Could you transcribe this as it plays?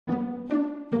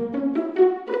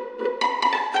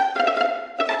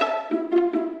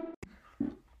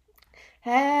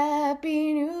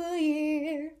Happy New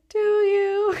Year to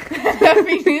you.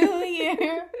 Happy New Year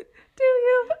to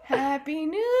you. Happy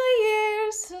New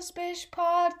Year, Suspicious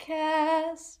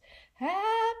Podcast.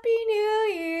 Happy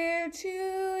New Year to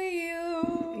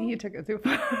you. You took it too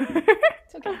far.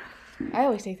 It's okay. I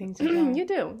always say things too far. You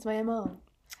do. It's my MO.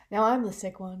 Now I'm the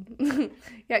sick one.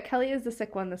 Yeah, Kelly is the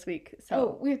sick one this week.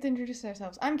 So we have to introduce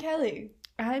ourselves. I'm Kelly.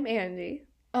 I'm Andy.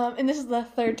 And this is the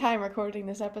third time recording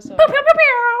this episode.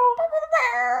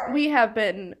 We have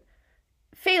been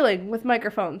failing with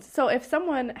microphones. So if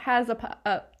someone has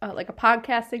a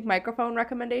podcasting microphone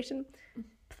recommendation,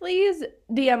 please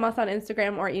DM us on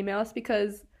Instagram or email us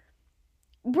because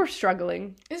we're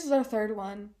struggling. This is our third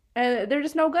one. And they're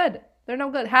just no good. They're no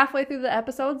good. Halfway through the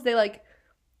episodes, they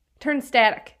turn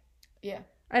static. Yeah.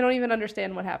 I don't even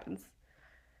understand what happens.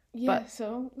 Yeah, but,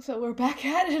 so we're back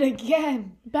at it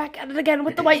again. Back at it again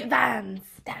with the white vans.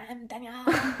 Damn, Daniel.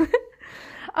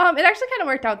 It actually kind of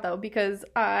worked out, though, because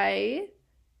I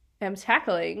am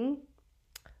tackling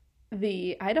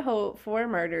the Idaho 4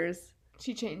 murders.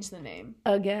 She changed the name.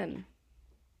 Again.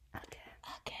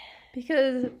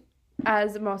 Because,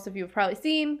 as most of you have probably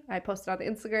seen, I posted on the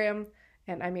Instagram,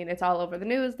 and it's all over the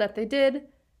news that they did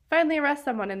finally arrest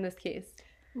someone in this case.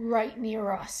 Right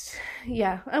near us.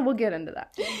 Yeah, and we'll get into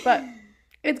that. But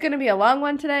it's going to be a long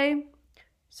one today,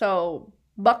 so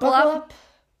buckle up.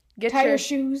 Tie your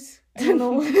shoes. I don't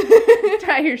know.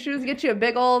 Tie your shoes. Get you a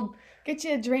big old... Get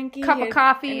you a drinky. Cup of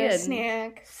coffee and a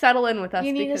snack. Settle in with us.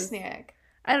 You need a snack.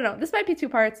 I don't know. This might be 2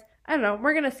 parts. I don't know.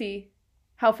 We're going to see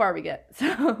how far we get.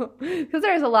 So, because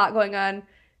there's a lot going on.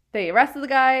 They arrested the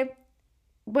guy.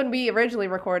 When we originally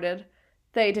recorded,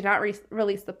 they did not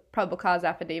release the probable cause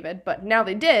affidavit, but now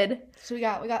they did. So we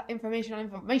got information on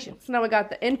information. So now we got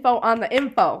the info on the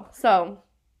info. So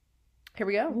here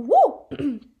we go.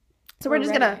 Woo! So we're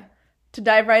just gonna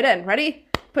dive right in. Ready?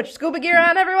 Put your scuba gear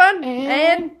on, everyone,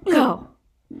 and go.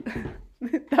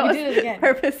 That was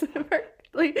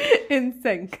perfectly in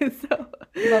sync. So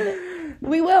love it.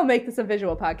 We will make this a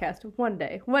visual podcast one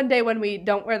day. One day when we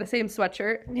don't wear the same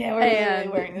sweatshirt. Yeah, we're literally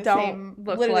wearing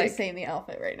the same the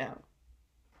outfit right now.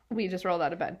 We just rolled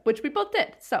out of bed, which we both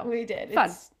did. So we did. Fun.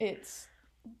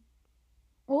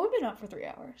 Well, we've been up for 3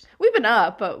 hours. We've been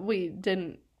up, but we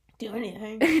didn't do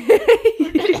anything.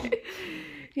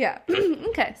 Yeah.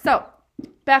 Okay. So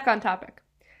back on topic.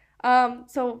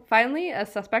 So finally, a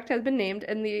suspect has been named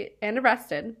and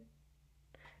arrested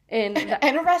in the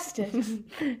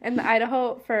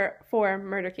Idaho 4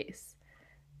 murder case.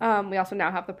 We also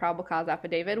now have the probable cause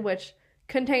affidavit, which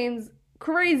contains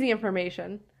crazy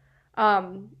information.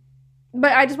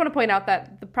 But I just want to point out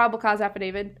that the probable cause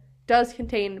affidavit does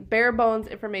contain bare bones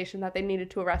information that they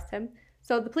needed to arrest him.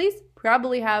 So the police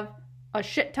probably have a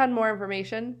shit ton more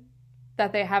information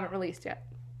that they haven't released yet.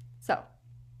 So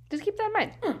just keep that in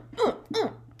mind.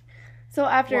 So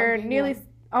after nearly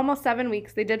almost 7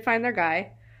 weeks, they did find their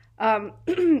guy.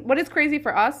 What is crazy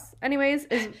for us, anyways,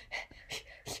 is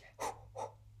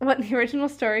when the original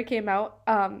story came out,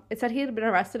 it said he had been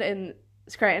arrested in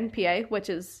Scranton, PA, which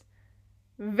is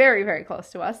very, very close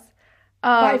to us.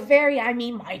 By very, I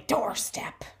mean my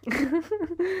doorstep.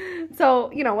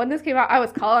 So, when this came out, I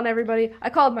was calling everybody.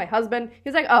 I called my husband.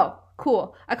 He's like, oh,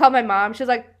 cool. I called my mom. She's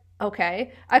like,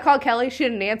 okay. I called Kelly. She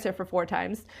didn't answer for 4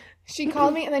 times. She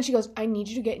called me, and then she goes, I need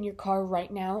you to get in your car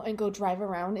right now and go drive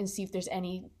around and see if there's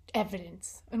any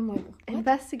evidence. And I'm like, what?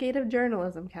 Investigative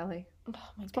journalism, Kelly. Oh my God.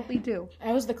 That's what we do.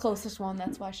 I was the closest one.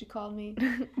 That's why she called me.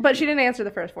 But she didn't answer the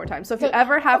first 4 times. So if you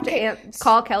ever have to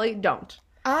call Kelly, don't.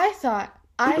 I thought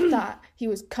he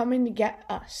was coming to get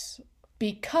us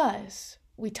because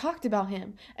we talked about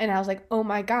him. And I was like, oh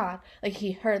my God.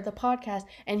 He heard the podcast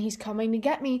and he's coming to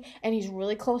get me. And he's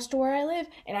really close to where I live.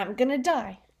 And I'm going to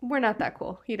die. We're not that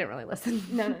cool. He didn't really listen.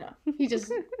 No. He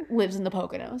just lives in the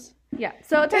Poconos. Yeah.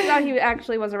 So it turns out he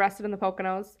actually was arrested in the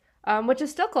Poconos, which is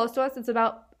still close to us. It's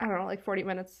about, 40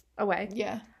 minutes away.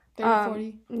 Yeah. 30,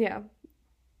 40. Yeah.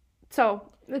 So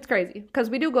it's crazy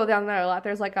because we do go down there a lot.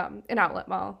 There's an outlet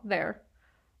mall there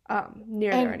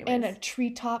near there anyways. And a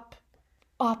treetop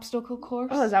obstacle course.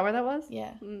 Oh, is that where that was?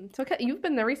 Yeah. So you've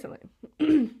been there recently.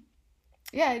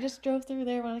 Yeah, I just drove through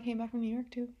there when I came back from New York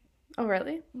too. Oh,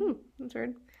 really? That's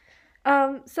weird.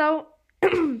 So,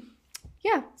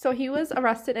 yeah. So he was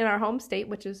arrested in our home state,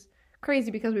 which is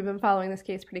crazy because we've been following this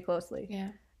case pretty closely. Yeah.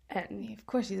 And of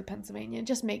course he's in Pennsylvania. It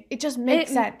just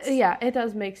makes sense. Yeah, it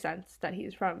does make sense that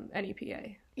he's from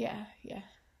NEPA. Yeah.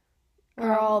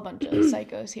 We're all a bunch of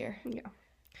psychos here. Yeah.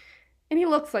 And he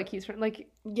looks like he's from,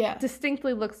 yeah.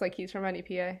 Distinctly looks like he's from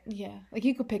NEPA. Yeah.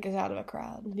 You could pick us out of a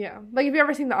crowd. Yeah. Have you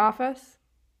ever seen The Office?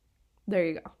 There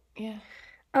you go. Yeah.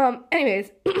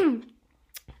 Anyways,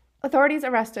 Authorities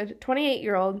arrested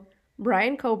 28-year-old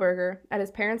Brian Koberger at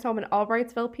his parents' home in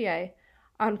Albrightsville, PA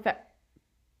on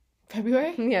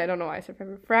February? Yeah, I don't know why I said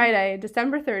February. Friday,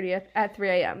 December 30th at 3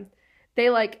 a.m. They,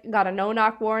 like, got a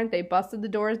no-knock warrant. They busted the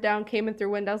doors down, came in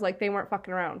through windows like they weren't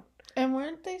fucking around. And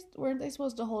weren't they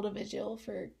supposed to hold a vigil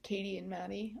for Katie and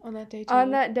Maddie on that day, too?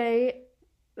 On that day,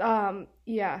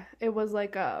 yeah, it was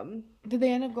like, Did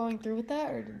they end up going through with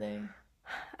that, or did they?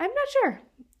 I'm not sure.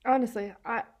 Honestly,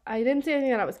 I didn't see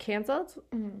anything that was canceled.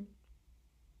 Mm.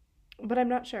 But I'm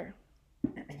not sure.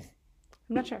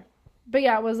 But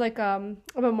yeah, it was like a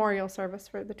memorial service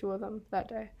for the two of them that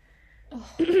day.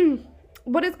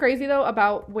 What is crazy, though,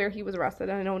 about where he was arrested,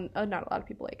 and I know not a lot of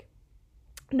people, like,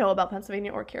 know about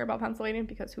Pennsylvania or care about Pennsylvania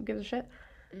because who gives a shit?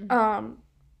 Mm-hmm.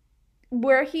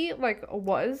 Where he, like,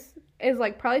 is,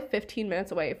 like, probably 15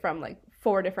 minutes away from, like,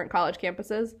 4 different college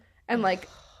campuses and, like,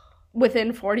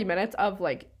 within 40 minutes of,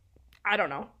 like, I don't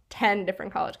know, 10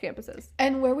 different college campuses.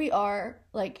 And where we are,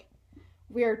 like,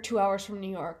 we're 2 hours from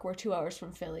New York, we're 2 hours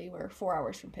from Philly, we're 4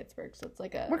 hours from Pittsburgh, so it's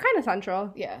like we're kind of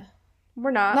central. Yeah.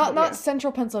 We're not. Not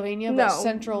central Pennsylvania, but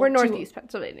central. We're northeast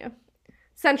Pennsylvania.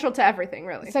 Central to everything,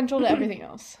 really. Central to everything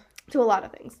else. To a lot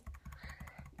of things.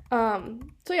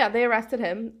 So yeah, they arrested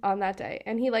him on that day,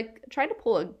 and he, like, tried to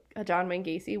pull a John Wayne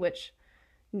Gacy, which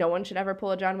no one should ever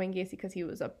pull a John Wayne Gacy because he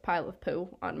was a pile of poo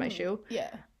on my shoe.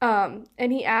 Yeah.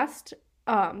 And he asked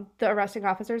the arresting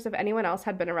officers if anyone else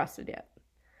had been arrested yet.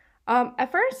 At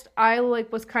first, I,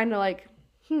 like, was kind of like,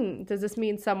 does this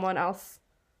mean someone else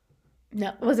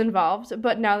was involved?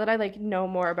 But now that I, like, know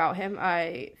more about him,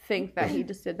 I think that he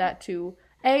just did that to,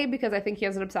 because I think he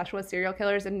has an obsession with serial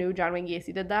killers and knew John Wayne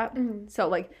Gacy did that. Mm-hmm. So,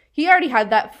 like, he already had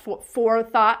that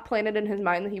forethought planted in his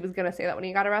mind that he was going to say that when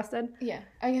he got arrested. Yeah.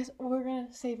 I guess we're going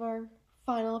to save our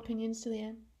final opinions to the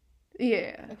end.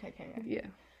 Yeah. Okay. Yeah.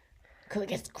 Because it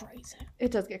gets crazy.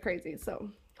 It does get crazy, so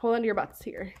hold on to your butts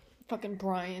here. Fucking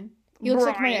Brian. He looks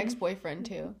like my ex-boyfriend,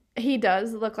 too. He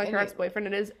does look like her ex-boyfriend.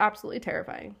 It is absolutely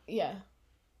terrifying. Yeah.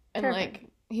 And, like,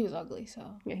 he was ugly,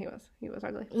 so. Yeah, he was. He was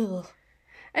ugly. Ugh.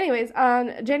 Anyways,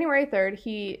 on January 3rd,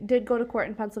 he did go to court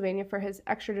in Pennsylvania for his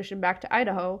extradition back to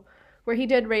Idaho, where he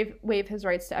did waive his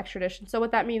rights to extradition. So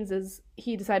what that means is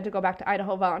he decided to go back to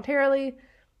Idaho voluntarily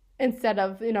instead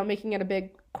of, making it a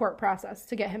big court process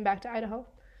to get him back to Idaho.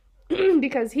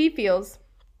 Because he feels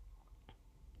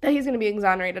that he's going to be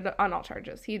exonerated on all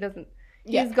charges. He's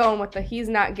going with he's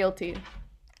not guilty.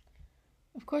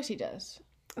 Of course he does.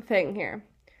 Thing here.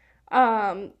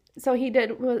 So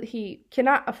he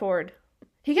cannot afford.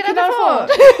 He cannot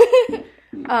afford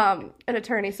an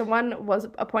attorney. So one was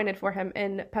appointed for him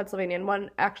in Pennsylvania, and one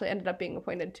actually ended up being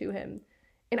appointed to him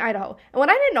in Idaho. And what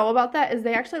I didn't know about that is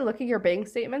they actually look at your bank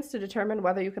statements to determine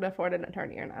whether you can afford an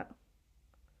attorney or not.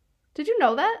 Did you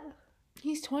know that?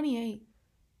 He's 28.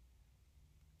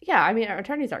 Yeah, I mean, our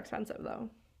attorneys are expensive, though.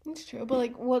 It's true, but,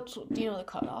 like, do you know the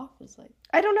cutoff? Is like,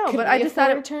 I don't know, but I just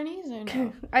thought attorneys or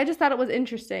no? I just thought it was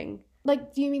interesting.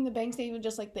 Like, do you mean the bank statement,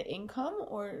 just like the income,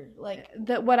 or like?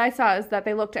 What I saw is that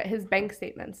they looked at his bank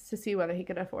statements to see whether he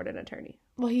could afford an attorney.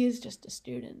 Well, he is just a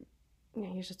student. Yeah,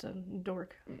 he's just a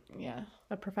dork. Yeah,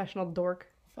 a professional dork.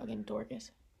 Fucking Dorcas.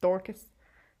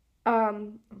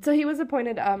 So he was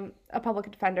appointed a public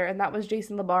defender, and that was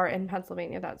Jason LaBar in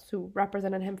Pennsylvania. That's who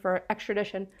represented him for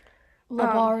extradition.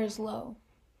 LaBar is low.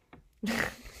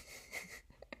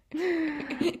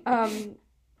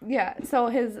 Yeah, so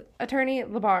his attorney,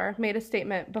 LaBar, made a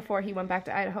statement before he went back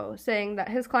to Idaho saying that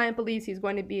his client believes he's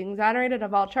going to be exonerated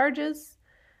of all charges,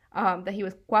 that he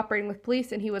was cooperating with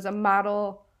police, and he was a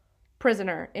model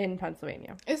prisoner in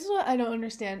Pennsylvania. This is what I don't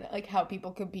understand, like, how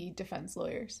people could be defense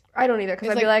lawyers. I don't either, because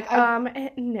I'd be like,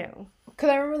 no. Because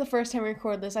I remember the first time we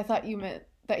recorded this, I thought you meant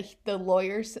that the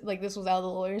lawyers, like, this was out of the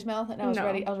lawyer's mouth, and I was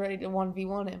ready to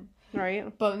 1v1 him.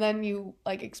 Right. But then you,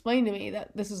 like, explained to me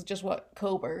that this is just what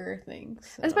Koberger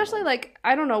thinks. So. Especially, like,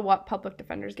 I don't know what public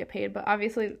defenders get paid, but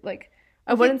obviously, like,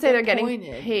 I wouldn't say they're getting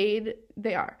paid.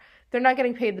 They are. They're not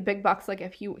getting paid the big bucks like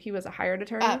if he was a hired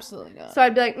attorney. Absolutely not. So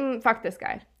I'd be like, fuck this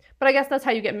guy. But I guess that's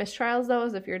how you get mistrials, though,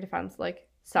 is if your defense, like,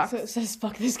 sucks. So it says,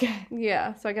 fuck this guy.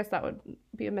 Yeah, so I guess that would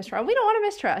be a mistrial. We don't want a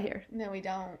mistrial here. No, we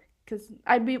don't. Because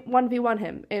I'd be 1v1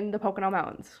 him in the Pocono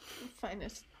Mountains.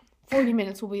 Finest. 40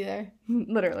 minutes we'll be there.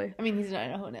 Literally. I mean, he's in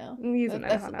Idaho now. He's in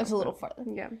Idaho now. That's a little farther.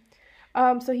 Yeah.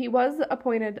 So he was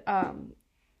appointed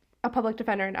a public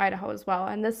defender in Idaho as well.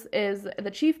 And this is the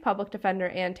chief public defender,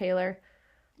 Ann Taylor.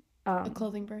 A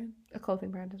clothing brand? A clothing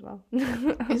brand as well.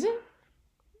 Is it?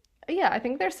 Yeah, I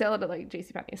think they're selling at, like,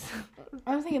 JCPenney's.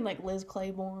 I was thinking, like, Liz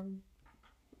Claiborne.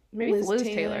 Maybe Liz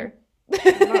Taylor.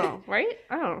 I don't know, right?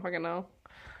 I don't fucking know.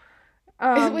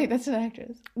 Wait, that's an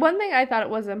actress. One thing I thought it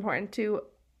was important to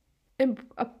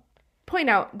point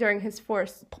out during his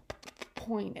first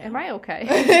point out. Am I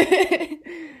okay?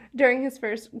 During his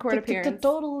first court appearance.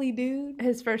 Totally, dude.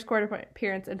 His first court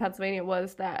appearance in Pennsylvania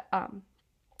was that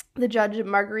the judge,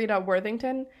 Margarita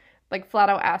Worthington, like flat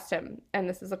out asked him, and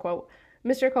this is a quote,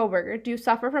 "Mr. Kohlberger, do you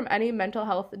suffer from any mental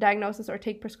health diagnosis or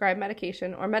take prescribed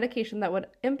medication or medication that would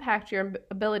impact your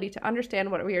ability to understand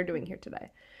what we are doing here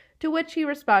today?" To which he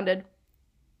responded,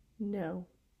 "No."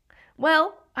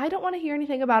 "Well, I don't want to hear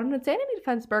anything about an insanity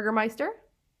defense, Burgermeister.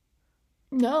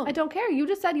 No. I don't care. You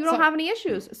just said you don't have any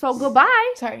issues. So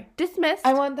goodbye. Sorry. Dismissed."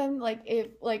 I want them, like,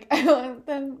 I want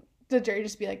them, the jury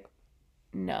just be like,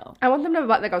 no. I want them to,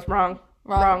 like, I was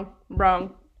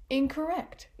wrong.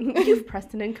 Incorrect. You've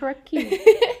pressed an incorrect key.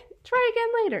 Try again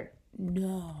later.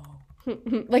 No.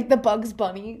 Like the Bugs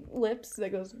Bunny lips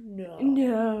that goes, no.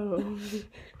 No.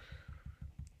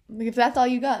 Like, if that's all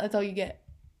you got, that's all you get.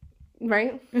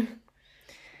 Right?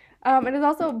 It is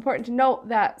also important to note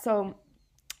that, so,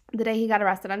 the day he got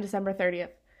arrested on December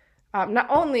 30th, not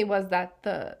only was that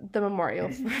the memorial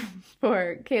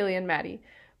for Kaylee and Maddie,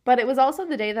 but it was also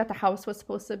the day that the house was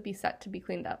supposed to be set to be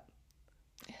cleaned up.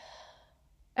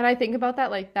 And I think about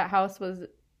that, like, that house was,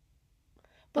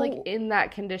 like, in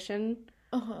that condition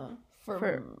for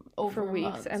weeks.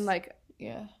 Months. And, like,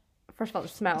 yeah. First of all, the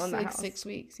smell in the house. 6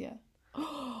 weeks, yeah.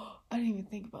 I didn't even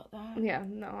think about that. Yeah,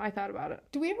 no, I thought about it.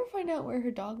 Did we ever find out where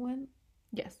her dog went?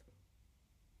 Yes.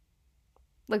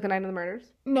 Like the night of the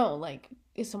murders? No, like,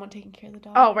 is someone taking care of the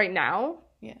dog? Oh, right now?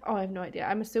 Yeah. Oh, I have no idea.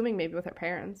 I'm assuming maybe with her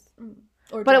parents.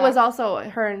 Or but Jack. It was also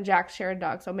her and Jack shared a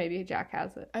dog, so maybe Jack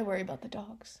has it. I worry about the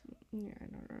dogs. Yeah, I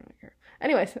don't really care.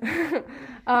 Anyways,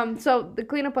 so the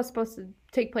cleanup was supposed to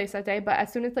take place that day, but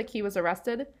as soon as, like, he was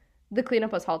arrested, the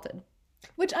cleanup was halted.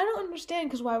 Which I don't understand,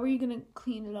 because why were you going to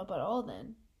clean it up at all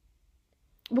then?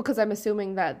 Because I'm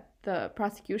assuming that the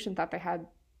prosecution thought they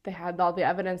had all the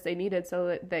evidence they needed so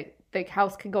that the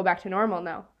house could go back to normal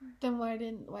now. Then why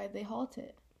did they halt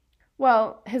it?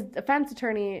 Well, his defense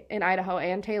attorney in Idaho,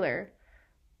 Ann Taylor,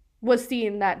 was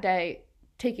seen that day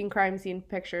taking crime scene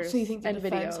pictures and videos. So you think the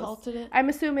defense halted it? I'm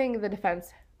assuming the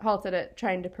defense halted it,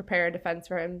 trying to prepare a defense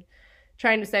for him,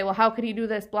 trying to say, well, how could he do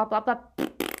this, blah, blah, blah.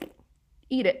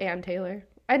 Eat it, Ann Taylor.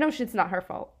 I know it's not her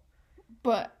fault.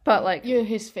 But like, you're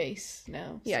his face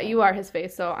now. Yeah, so. You are his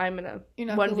face, so I'm gonna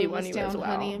 1v1 you as well.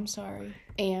 Honey, I'm sorry.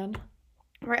 And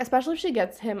right, especially if she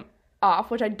gets him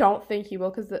off, which I don't think he will,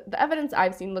 because the evidence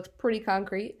I've seen looks pretty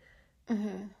concrete.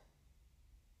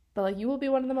 But like, you will be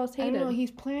one of the most hated. I know,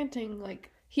 he's planting,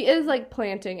 like, he is like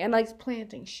planting and like he's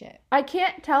planting shit. I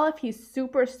can't tell if he's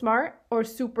super smart or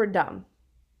super dumb.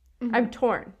 I'm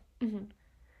torn, and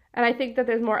I think that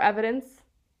there's more evidence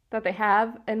that they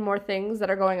have and more things that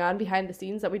are going on behind the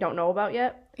scenes that we don't know about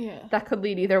yet. Yeah. That could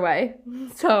lead either way.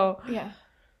 So. Yeah.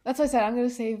 That's why I said I'm going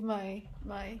to save my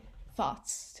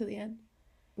thoughts to the end.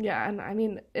 Yeah, and I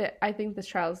mean, I think this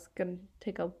trial's going to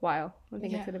take a while. I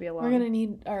think it's going to be a long. We're going to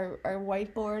need our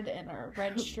whiteboard and our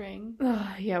red string.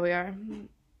 Yeah, we are.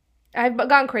 I've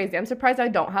gone crazy. I'm surprised I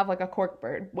don't have, like, a cork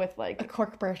bird with, like. A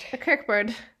cork bird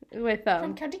with,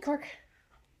 from County Cork.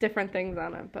 Different things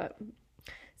on it, but.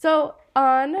 So,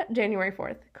 on January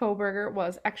 4th, Kohlberger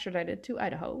was extradited to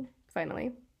Idaho,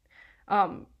 finally.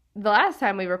 The last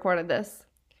time we recorded this,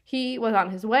 he was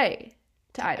on his way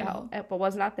to Idaho, but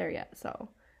was not there yet, so.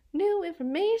 New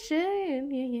information,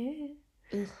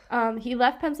 yeah. He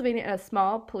left Pennsylvania in a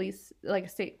small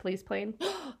state police plane.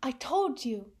 I told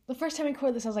you. The first time I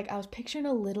recorded this, I was picturing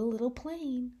a little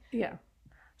plane. Yeah.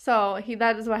 So,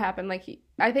 that is what happened. Like,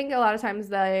 I think a lot of times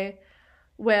they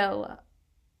will...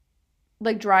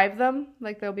 like, drive them.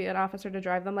 Like, there'll be an officer to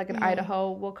drive them. Like, in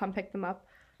Idaho, will come pick them up.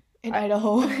 In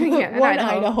Idaho? Yeah, in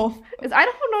Idaho. Is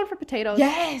Idaho known for potatoes?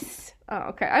 Yes! Oh,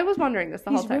 okay. I was wondering this the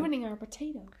whole time. He's ruining our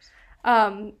potatoes.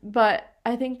 But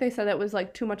I think they said it was,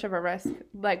 like, too much of a risk.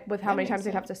 Like, with how many times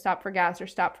they'd have to stop for gas or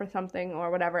stop for something or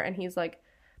whatever. And he's, like,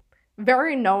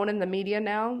 very known in the media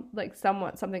now. Like,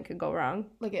 something could go wrong.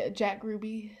 Like a Jack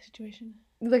Ruby situation?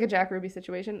 Like a Jack Ruby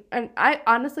situation. And I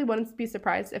honestly wouldn't be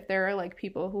surprised if there are, like,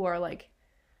 people who are, like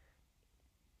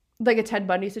a Ted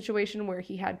Bundy situation where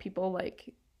he had people,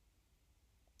 like...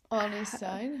 on his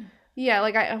side? Yeah,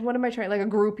 like, what am I trying? Like a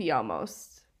groupie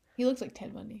almost. He looks like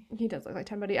Ted Bundy. He does look like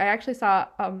Ted Bundy. I actually saw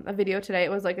a video today.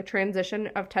 It was, like, a transition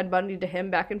of Ted Bundy to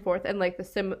him back and forth. And, like,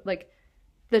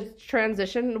 the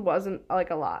transition wasn't,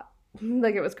 like, a lot.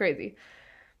 Like, it was crazy.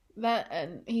 That,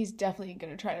 and he's definitely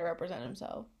going to try to represent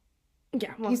himself.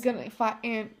 Yeah. He's going to,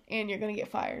 and you're going to get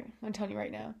fired. I'm telling you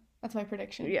right now. That's my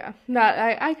prediction. Yeah.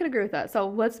 I could agree with that. So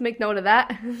let's make note of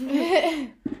that.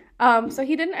 So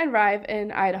he didn't arrive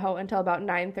in Idaho until about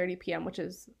 9:30 p.m., which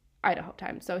is Idaho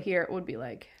time. So here it would be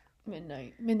like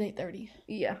Midnight 30.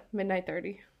 Yeah, midnight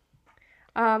 30.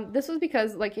 This was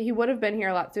because, like, he would have been here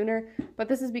a lot sooner, but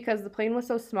this is because the plane was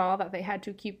so small that they had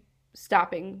to keep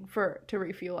stopping to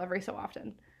refuel every so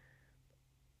often.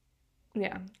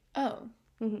 Yeah. Oh.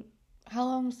 Mm-hmm. How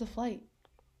long was the flight?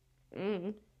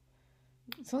 Mm.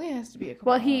 It only has to be a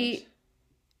couple hours.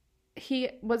 He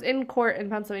was in court in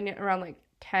Pennsylvania around, like,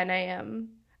 10 a.m.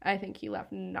 I think he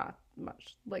left not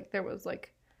much. Like, there was,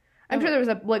 like, I'm sure there was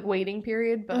a, like, waiting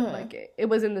period, but, like, it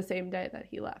was in the same day that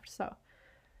he left, so.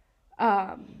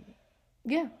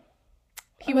 Yeah.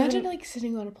 Imagine, like,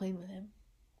 sitting on a plane with him.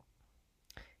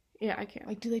 Yeah, I can't.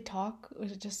 Like, do they talk, or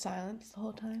is it just silence the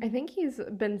whole time? I think he's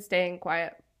been staying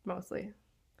quiet, mostly.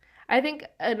 I think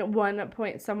at one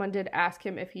point someone did ask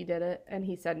him if he did it, and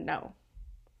he said no.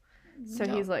 So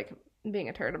he's, like, being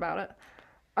a turd about it.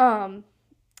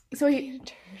 So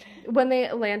when they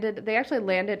actually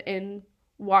landed in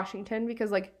Washington,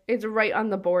 because, like, it's right on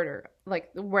the border, like,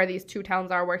 where these two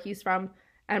towns are, where he's from,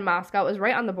 and Moscow is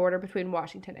right on the border between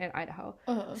Washington and Idaho.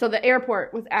 So the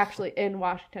airport was actually in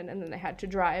Washington, and then they had to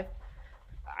drive,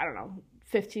 I don't know,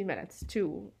 15 minutes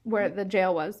to where the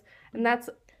jail was. And that's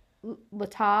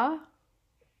Latah.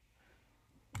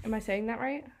 Am I saying that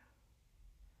right?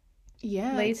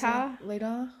 Yeah.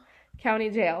 Latah County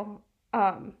Jail,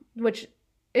 which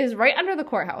is right under the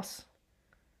courthouse.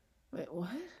 Wait, what?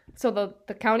 So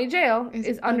the county jail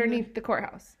is underneath the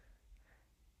courthouse.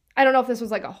 I don't know if this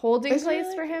was like a holding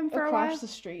place for him for a while. Across the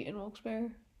street in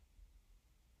Wilkes-Barre?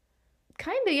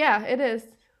 Kinda, yeah, it is.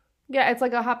 Yeah, it's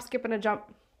like a hop, skip, and a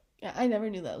jump. Yeah, I never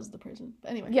knew that was the prison.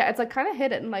 But anyway. Yeah, it's like kind of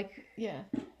hidden, like. Yeah.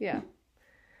 Yeah.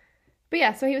 But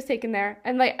yeah, so he was taken there,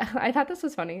 and like I thought this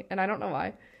was funny, and I don't know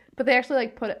why, but they actually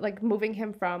like put it like moving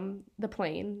him from the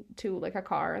plane to like a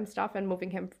car and stuff, and moving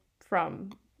him from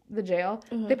the jail.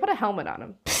 They put a helmet on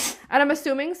him, and I'm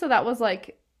assuming so that was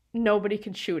like nobody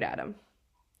could shoot at him.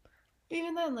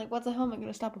 Even then, like, what's a helmet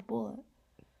gonna stop a bullet?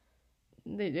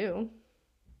 They do.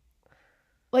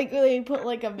 Like, they put,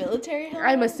 like, a military helmet?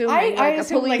 I'm assuming, I like,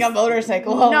 assume, like, a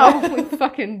motorcycle helmet. No,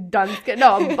 fucking Dunskin.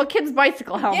 No, a kid's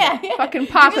bicycle helmet. Yeah. Fucking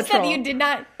Paw You just Patrol. said you did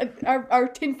not... Our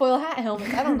tinfoil hat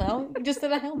helmet. I don't know. You just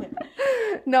said a helmet.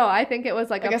 No, I think it was,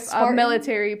 like a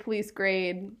military police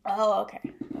grade. Oh,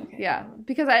 okay. Yeah,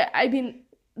 because, I mean,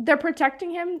 they're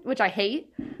protecting him, which I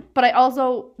hate, but I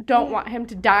also don't want him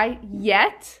to die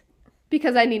yet,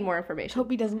 because I need more information. Hope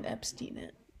he doesn't Epstein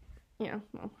it. Yeah,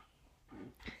 well.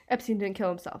 Epstein didn't kill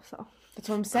himself, so. That's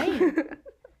what I'm saying.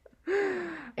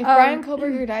 If Brian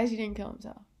Koberger dies, he didn't kill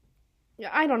himself. Yeah,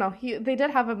 I don't know. They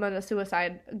did have him in a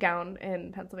suicide gown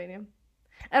in Pennsylvania.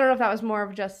 I don't know if that was more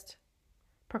of just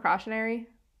precautionary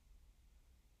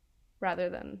rather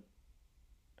than...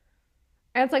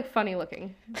 And it's, like, funny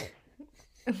looking.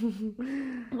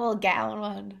 Well, gown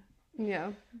one.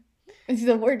 Yeah.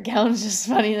 The word gown is just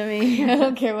funny to me. I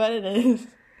don't care what it is.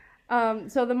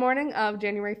 So the morning of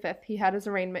January 5th, he had his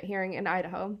arraignment hearing in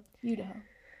Idaho.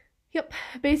 Yep.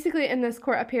 Basically, in this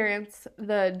court appearance,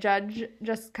 the judge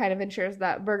just kind of ensures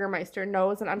that Burgermeister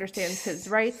knows and understands his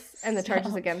rights and the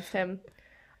charges against him.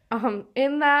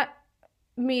 In that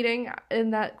meeting,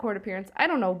 in that court appearance, I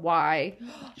don't know why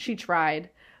she tried,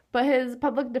 but his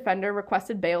public defender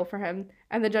requested bail for him,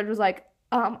 and the judge was like,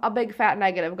 a big fat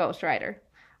negative ghostwriter.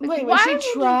 Like, wait,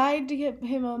 she tried to get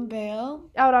him on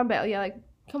bail? Out on bail, yeah, like...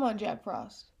 Come on, Jack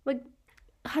Frost. Like,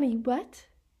 honey, what?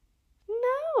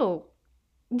 No.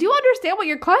 Do you understand what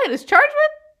your client is charged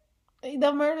with?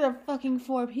 The murder of fucking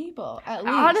 4 people, at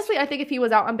least. Honestly, I think if he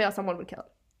was out on bail, someone would kill him.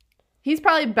 He's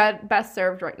probably best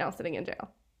served right now sitting in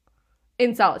jail.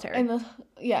 In solitary. I was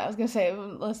going to say,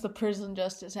 unless the prison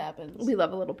justice happens. We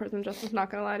love a little prison justice,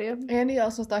 not going to lie to you. And he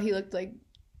also thought he looked like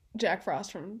Jack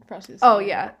Frost from Frosty the Snowman. Oh,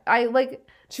 yeah.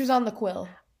 She was on the quill.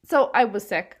 So, I was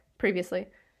sick previously.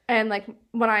 And, like,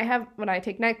 when I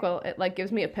take NyQuil, it, like,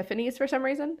 gives me epiphanies for some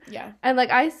reason. Yeah. And, like,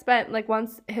 I spent, like,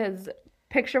 once his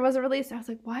picture was released, I was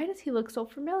like, why does he look so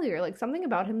familiar? Like, something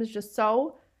about him is just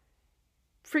so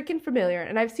freaking familiar.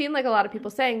 And I've seen, like, a lot of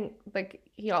people saying, like,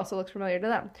 he also looks familiar to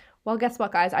them. Well, guess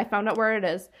what, guys? I found out where it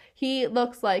is. He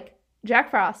looks like Jack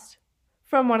Frost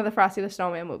from one of the Frosty the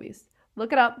Snowman movies.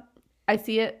 Look it up. I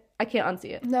see it. I can't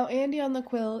unsee it. Now, Andy on the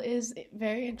quill is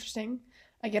very interesting.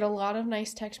 I get a lot of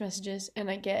nice text messages, and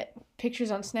I get pictures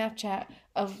on Snapchat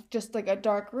of just, like, a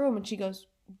dark room, and she goes,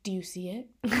 do you see it?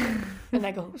 And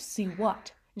I go, see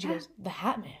what? And she goes, the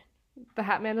Hat Man. The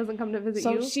Hat Man doesn't come to visit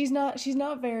you? So she's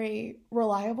not very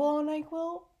reliable on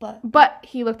NyQuil, but... But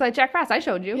he looked like Jack Frost. I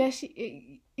showed you.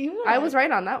 Yeah, I was right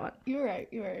on that one. You were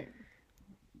right.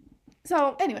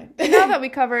 So, anyway. Now that we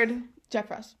covered...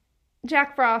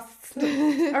 Jack Frost's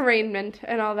arraignment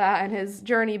and all that, and his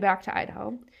journey back to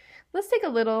Idaho, let's take a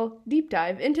little deep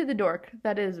dive into the dork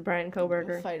that is Brian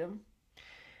Kohberger. Fight him.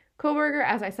 Kohberger,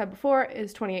 as I said before,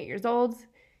 is 28 years old.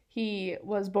 He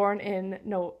was born in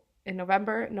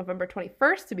November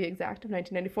 21st, to be exact, of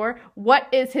 1994. What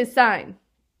is his sign?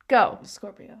 Go.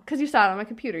 Scorpio. Because you saw it on my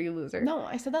computer, you loser. No,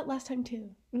 I said that last time too.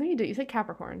 No, you did. You said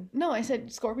Capricorn. No, I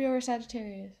said Scorpio or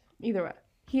Sagittarius. Either way.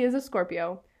 He is a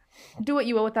Scorpio. Do what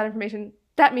you will with that information.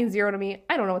 That means 0 to me.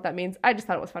 I don't know what that means. I just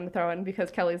thought it was fun to throw in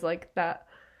because Kelly's like that.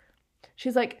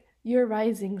 She's like, your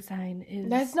rising sign is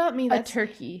That's not me. That's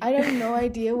turkey. I have no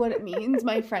idea what it means.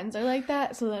 My friends are like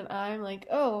that. So then I'm like,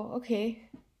 oh, okay.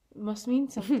 Must mean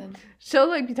something. She'll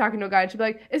like be talking to a guy and she'll be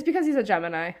like, it's because he's a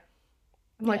Gemini.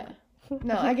 I'm like,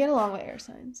 no, I get along with air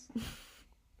signs.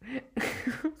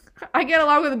 I get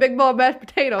along with a big bowl of mashed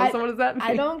potatoes. So what does that mean?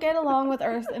 I don't get along with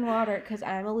earth and water because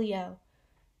I'm a Leo.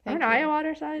 Aren't I a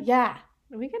water sign? Yeah.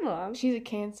 We get along. She's a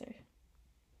Cancer.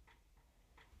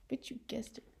 Bitch, you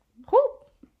guessed it.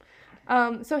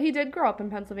 Cool. So he did grow up in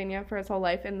Pennsylvania for his whole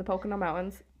life in the Pocono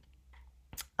Mountains.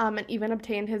 And even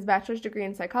obtained his bachelor's degree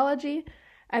in psychology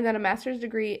and then a master's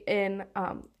degree in,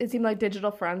 it seemed like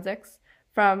digital forensics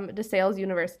from DeSales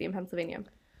University in Pennsylvania.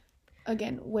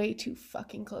 Again, way too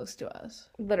fucking close to us.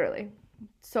 Literally.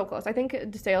 So close. I think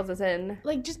DeSales is in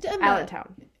like just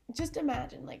Allentown. Just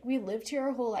imagine, like, we lived here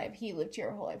our whole life. He lived here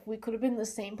our whole life. We could have been in the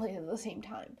same place at the same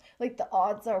time. Like, the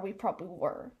odds are we probably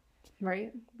were.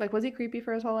 Right? Like, was he creepy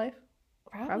for his whole life?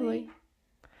 Probably.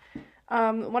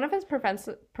 One of his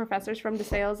professors from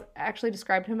DeSales actually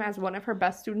described him as one of her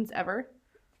best students ever.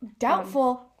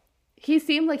 Doubtful. He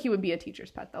seemed like he would be a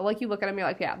teacher's pet, though. Like, you look at him, you're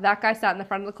like, yeah, that guy sat in the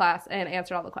front of the class and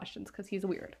answered all the questions because he's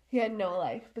weird. He had no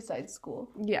life besides school.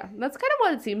 Yeah, that's kind of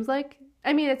what it seems like.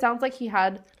 I mean, it sounds like he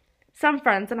had some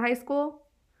friends in high school.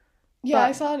 Yeah,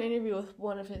 I saw an interview with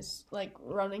one of his, like,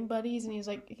 running buddies, and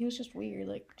he was just weird,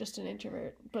 like, just an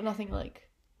introvert, but nothing, like,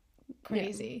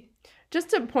 crazy. Yeah. Just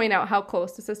to point out how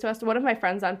close this is to us, one of my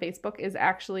friends on Facebook is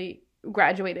actually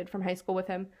graduated from high school with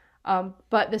him.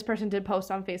 But this person did post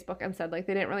on Facebook and said, like,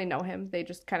 they didn't really know him. They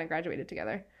just kind of graduated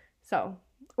together. So,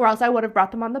 or else I would have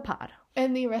brought them on the pod.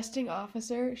 And the arresting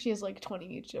officer, she has, like, 20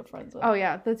 mutual friends with. Oh,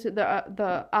 yeah.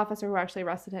 The officer who actually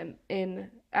arrested him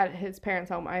at his parents'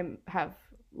 home, I have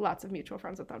lots of mutual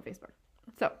friends with on Facebook.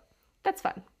 So, that's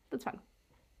fun. That's fun.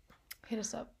 Hit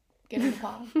us up. Get on the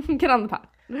pod. Get on the pod.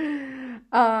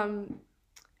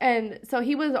 And so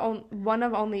he was one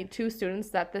of only 2 students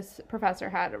that this professor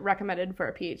had recommended for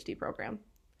a PhD program,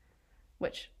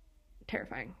 which,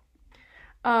 terrifying.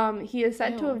 He is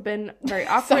said to have been very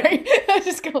awkward. Sorry, I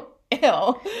just go,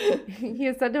 ew. He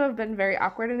is said to have been very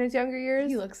awkward in his younger years.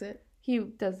 He looks it. He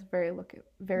does very look it.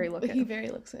 He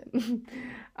very looks it.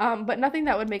 But nothing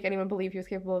that would make anyone believe he was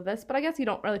capable of this. But I guess you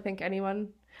don't really think anyone...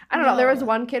 I don't know. There was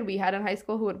one kid we had in high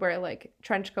school who would wear, like,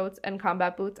 trench coats and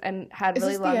combat boots and had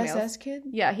really long nails. Is this the SS kid?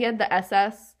 Yeah, he had the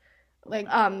SS, like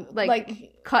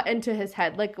cut into his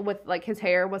head. Like, with, like, his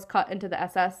hair was cut into the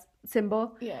SS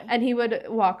symbol. Yeah. And he would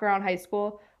walk around high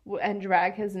school and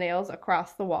drag his nails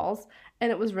across the walls. And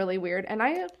it was really weird. And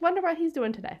I wonder what he's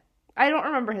doing today. I don't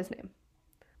remember his name.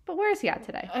 But where is he at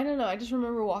today? I don't know. I just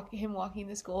remember him walking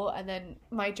to school, and then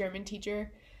my German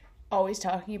teacher always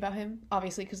talking about him,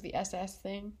 obviously because the SS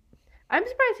thing. I'm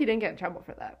surprised he didn't get in trouble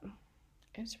for that.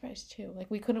 I'm surprised too. Like,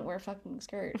 we couldn't wear fucking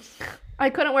skirts. I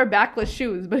couldn't wear backless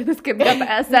shoes, but this kid got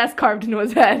the SS carved into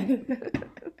his head.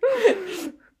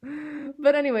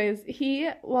 But anyways, he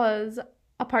was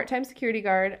a part-time security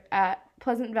guard at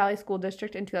Pleasant Valley School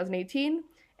District in 2018,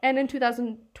 and in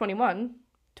 2021,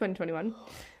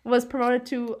 was promoted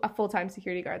to a full-time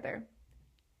security guard there.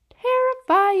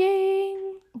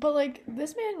 Terrifying. But, like,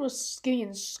 this man was skinny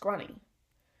and scrawny.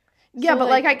 Yeah, so, but,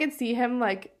 like, I could see him,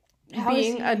 like,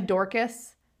 being a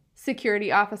Dorcas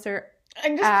security officer.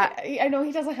 I know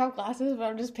he doesn't have glasses, but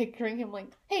I'm just picturing him, like,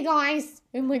 hey, guys,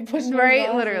 and, like, pushing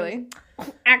right, literally.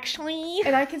 Actually.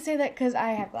 And I can say that because I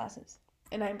have glasses,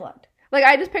 and I'm blind. Like,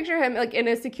 I just picture him, like, in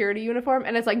his security uniform,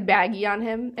 and it's, like, baggy on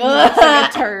him, and he looks like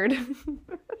a turd.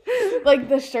 Like,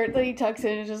 the shirt that he tucks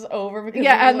in is just over because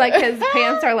and, like, his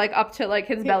pants are, like, up to, like,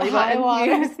 his belly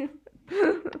button.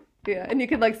 Yeah, and you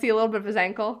could, like, see a little bit of his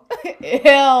ankle.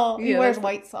 Ew. He wears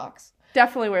white socks.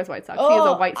 Definitely wears white socks. He is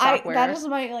a white sock wearer. That is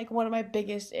my, like, one of my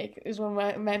biggest ick is when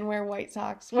men wear white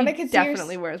socks. When I can see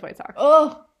definitely wears white socks.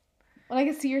 Oh. When I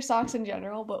can see your socks in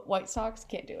general, but white socks,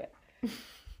 can't do it.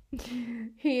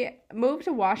 He moved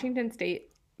to Washington State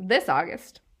this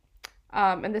August,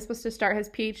 and this was to start his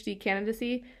PhD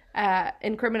candidacy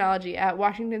in criminology at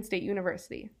Washington State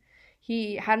University.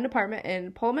 He had an apartment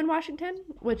in Pullman, Washington,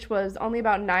 which was only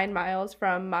about 9 miles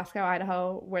from Moscow,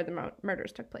 Idaho, where the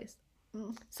murders took place.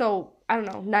 So, I don't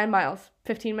know, 9 miles,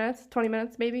 15 minutes, 20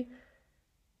 minutes, maybe?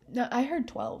 No, I heard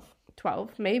 12.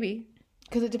 12, maybe.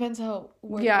 Because it depends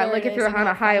Yeah, like if you're on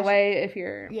a highway, if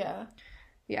you're... Yeah.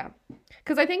 Yeah.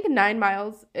 Because I think 9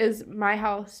 miles is my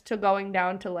house to going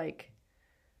down to, like...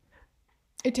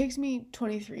 It takes me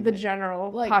 23 the minutes.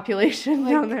 general population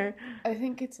down there. I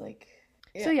think it's like...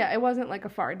 Yeah. So, yeah, it wasn't like a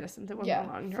far distance. It wasn't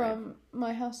a long drive. From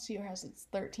my house to your house, it's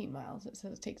 13 miles. It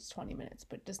says it takes 20 minutes,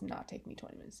 but it does not take me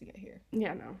 20 minutes to get here.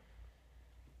 Yeah, no.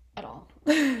 At all.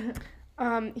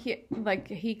 He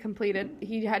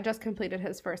had just completed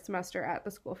his first semester at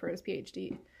the school for his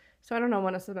PhD. So I don't know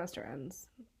when a semester ends.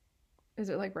 Is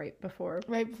it like right before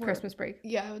Christmas break?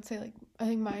 Yeah, I would say I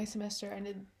think my semester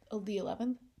ended the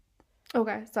 11th.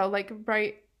 Okay, so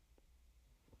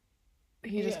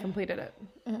he just completed it.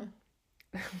 Uh-huh.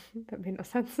 That made no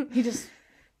sense. He just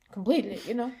completed it,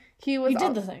 you know? He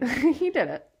did the thing. He did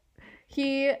it.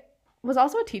 He was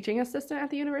also a teaching assistant at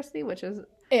the university, which is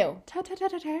ew,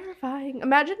 terrifying.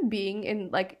 Imagine being in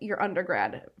like your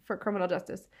undergrad for criminal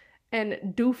justice,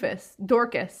 and Dorcas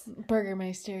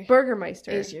Burgermeister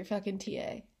is your fucking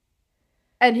TA,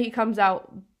 and he comes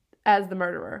out as the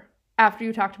murderer after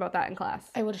you talked about that in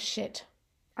class. I would have shit.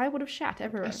 I would have shat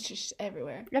everywhere. It's just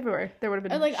everywhere. Everywhere there would have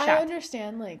been. And shat. I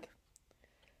understand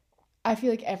I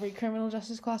feel like every criminal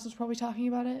justice class was probably talking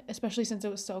about it, especially since it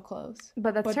was so close.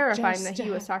 But that's terrifying that he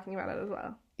was talking about it as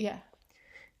well. Yeah.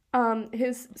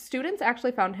 His students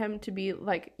actually found him to be,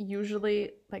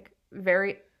 usually,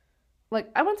 very,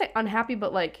 I wouldn't say unhappy,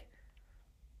 but,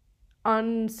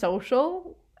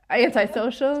 unsocial,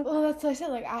 antisocial. Well, that's what I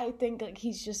said. I think,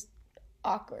 he's just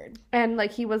awkward. And,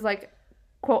 he was,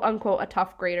 quote, unquote, a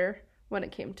tough grader when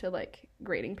it came to,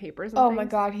 grading papers and things. Oh, my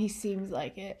God, he seems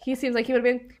like it. He seems like he would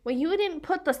have been, well, you didn't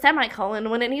put the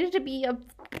semicolon when it needed to be a...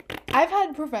 I've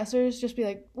had professors just be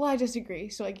like, well, I disagree,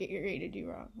 so I graded you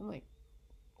wrong. I'm like,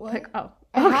 what? Oh,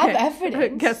 okay. I have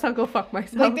evidence. Guess I'll go fuck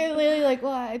myself. They're literally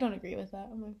well, I don't agree with that.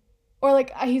 I'm like, or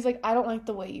he's like, I don't like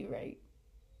the way you write.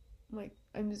 I'm like,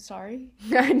 I'm sorry.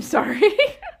 I'm sorry.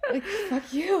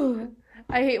 Fuck you.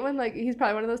 I hate when he's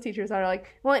probably one of those teachers that are like,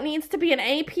 well, it needs to be an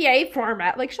APA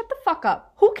format. Shut the fuck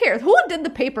up. Who cares? Who did the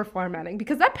paper formatting?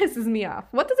 Because that pisses me off.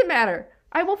 What does it matter?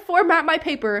 I will format my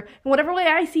paper in whatever way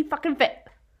I see fucking fit.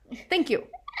 Thank you.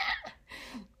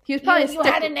 He was probably you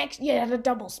had a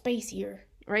double space here.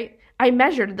 Right? I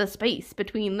measured the space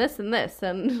between this,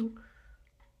 and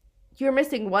you're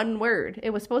missing one word.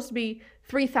 It was supposed to be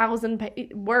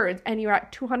 3,000 words, and you're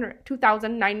at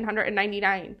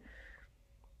 2,999.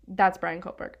 That's Brian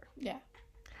Kohlberger. Yeah.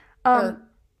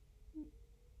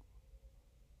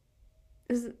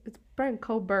 It's Brian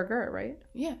Kohlberger, right?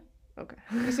 Yeah. Okay.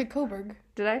 You said Kohlberg.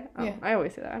 Did I? Oh, yeah. I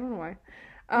always say that. I don't know why.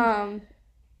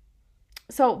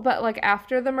 So, but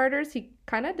after the murders, he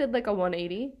kind of did a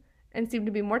 180 and seemed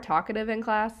to be more talkative in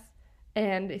class,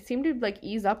 and it seemed to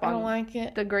ease up on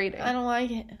the grading. I don't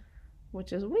like it.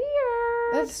 Which is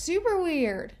weird. That's super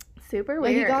weird. Super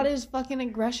weird. He got his fucking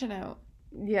aggression out.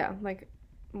 Yeah,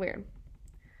 weird.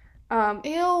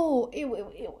 Ew.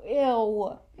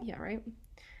 Yeah, right.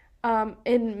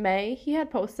 In May, he had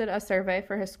posted a survey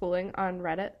for his schooling on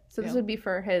Reddit. So this would be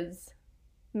for his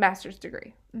master's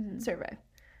degree survey.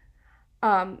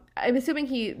 I'm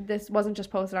assuming this wasn't just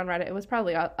posted on Reddit. It was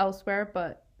probably elsewhere,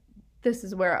 but this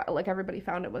is where everybody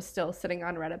found it was still sitting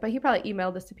on Reddit. But he probably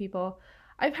emailed this to people.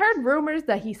 I've heard rumors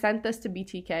that he sent this to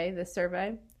BTK, this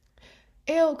survey.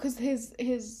 Ew, because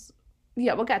his...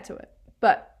 Yeah, we'll get to it.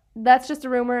 But that's just a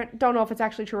rumor. Don't know if it's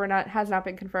actually true or not. Has not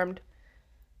been confirmed.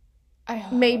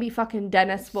 Maybe fucking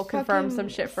Dennis will confirm some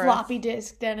shit for floppy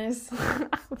disk Dennis.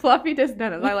 Floppy disk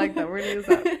Dennis. I like that. We're going to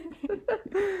use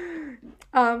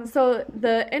that. So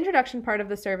the introduction part of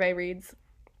the survey reads,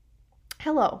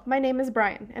 hello, my name is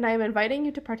Brian, and I am inviting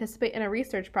you to participate in a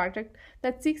research project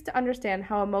that seeks to understand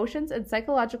how emotions and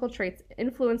psychological traits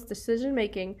influence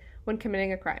decision-making when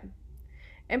committing a crime.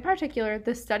 In particular,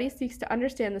 this study seeks to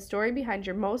understand the story behind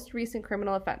your most recent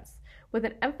criminal offense, with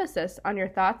an emphasis on your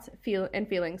thoughts and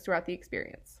feelings throughout the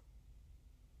experience.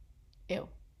 Ew.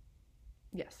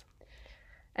 Yes.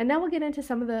 And now we'll get into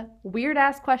some of the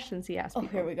weird-ass questions he asked people.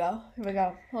 Here we go.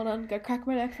 Hold on. Gotta crack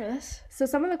my neck for this. So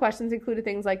some of the questions included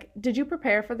things like, did you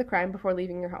prepare for the crime before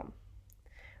leaving your home?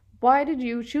 Why did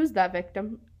you choose that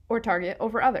victim or target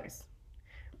over others?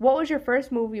 What was your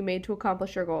first move you made to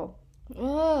accomplish your goal?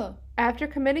 Ugh. After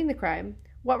committing the crime,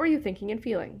 what were you thinking and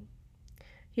feeling?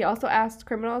 He also asked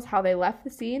criminals how they left the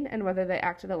scene and whether they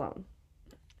acted alone.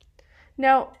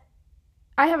 Now,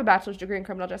 I have a bachelor's degree in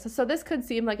criminal justice, so this could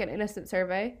seem like an innocent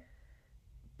survey,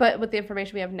 but with the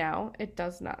information we have now, it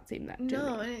does not seem that to me.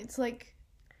 No, and it's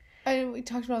we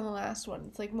talked about in the last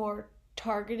one, it's more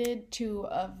targeted to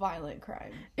a violent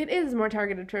crime. It is more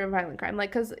targeted to a violent crime,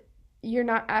 like, because you're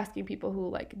not asking people who,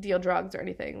 like, deal drugs or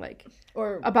anything, like,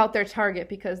 or about their target,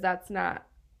 because that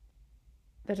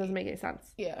doesn't make any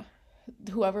sense. Yeah.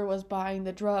 Whoever was buying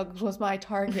the drugs was my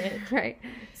target. Right.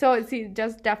 So it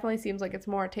just definitely seems like it's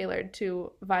more tailored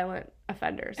to violent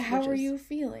offenders. How are you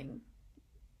feeling?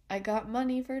 I got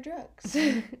money for drugs.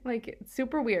 Like, it's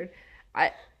super weird.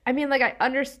 I mean, like, I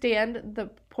understand the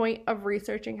point of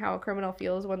researching how a criminal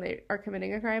feels when they are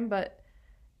committing a crime, but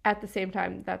at the same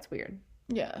time, that's weird.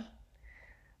 Yeah.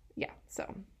 Yeah,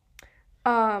 so.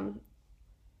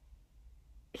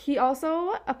 He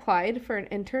also applied for an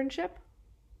internship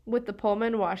with the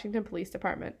Pullman, Washington Police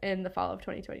Department in the fall of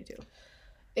 2022.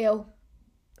 Ew.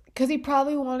 Because he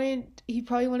probably wanted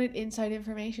inside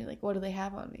information. Like, what do they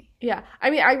have on me? Yeah. I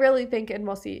mean, I really think, and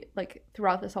we'll see, like,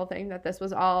 throughout this whole thing, that this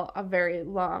was all a very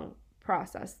long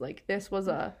process. Like, this was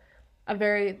a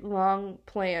very long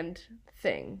planned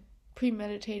thing.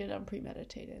 Premeditated,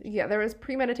 unpremeditated. Yeah, there was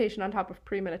premeditation on top of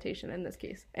premeditation in this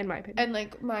case, in my opinion. And,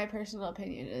 like, my personal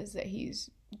opinion is that he's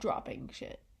dropping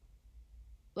shit.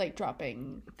 Like,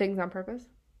 dropping... Things on purpose?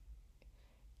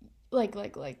 Like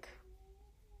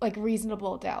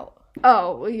reasonable doubt.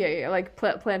 Oh, yeah, like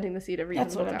planting the seed of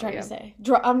reasonable doubt. That's what I'm trying to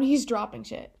say. He's dropping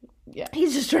shit. Yeah.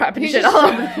 He's just dropping shit all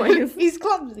over the place. He's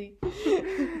clumsy.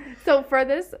 So for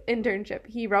this internship,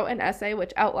 he wrote an essay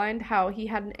which outlined how he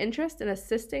had an interest in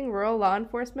assisting rural law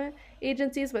enforcement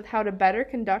agencies with how to better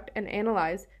conduct and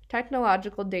analyze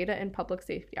technological data in public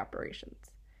safety operations.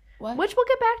 What? Which we'll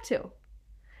get back to.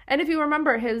 And if you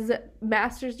remember, his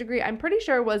master's degree, I'm pretty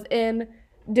sure, was in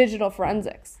digital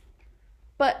forensics.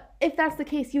 But if that's the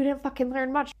case, you didn't fucking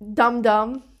learn much.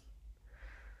 Dumb.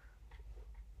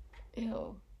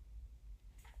 Ew.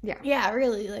 Yeah. Yeah,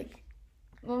 really, like,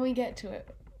 when we get to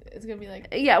it, it's gonna be like...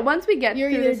 Yeah, once we get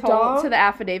You're through this either whole, dumb- to the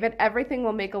affidavit, everything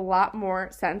will make a lot more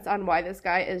sense on why this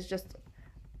guy is just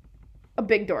a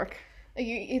big dork.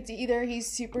 It's either he's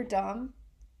super dumb,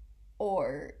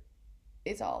 or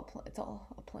it's all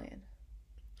a plan.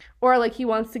 Or, like, he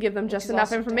wants to give them just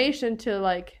enough information to,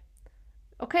 like,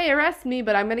 okay, arrest me,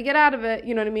 but I'm gonna get out of it.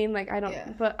 You know what I mean? Like, I don't...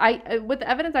 Yeah. But with the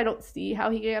evidence, I don't see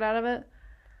how he can get out of it.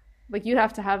 Like, you'd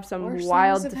have to have some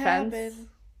wild defense. Happened.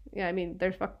 Yeah, I mean,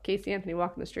 there's fucking Casey Anthony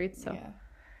walking the streets, so... Yeah.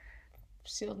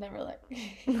 She'll never let...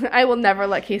 I will never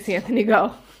let Casey Anthony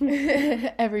go.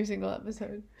 Every single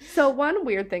episode. So, one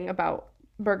weird thing about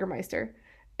Burgermeister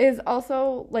is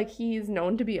also, like, he's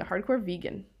known to be a hardcore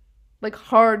vegan. Like,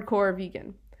 hardcore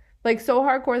vegan. Like, so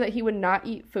hardcore that he would not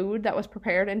eat food that was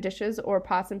prepared in dishes or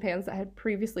pots and pans that had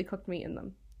previously cooked meat in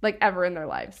them. Like, ever in their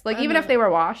lives. Like, even if they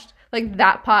were washed, like,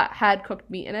 that pot had cooked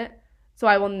meat in it. So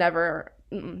I will never...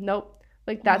 nope.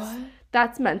 Like,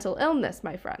 that's mental illness,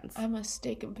 my friends. I'm a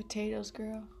steak and potatoes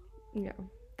girl. Yeah.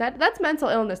 That's mental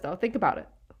illness, though. Think about it.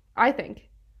 I think.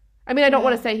 I mean, I don't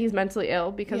want to say he's mentally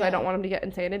ill because I don't want him to get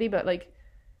insanity, but, like,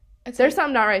 there's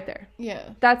something not right there. Yeah.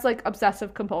 That's, like,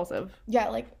 obsessive compulsive. Yeah,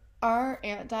 like, our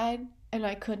aunt died, and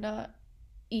I could not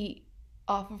eat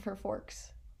off of her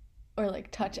forks or,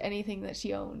 like, touch anything that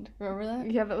she owned. Remember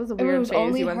that? Yeah, that was a weird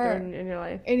phase you went through in your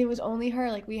life. And it was only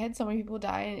her. Like, we had so many people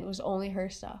die, and it was only her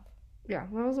stuff. Yeah,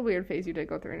 that was a weird phase you did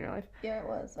go through in your life. Yeah, it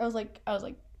was. I was like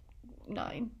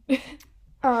 9.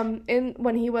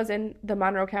 When he was in the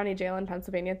Monroe County Jail in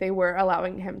Pennsylvania, they were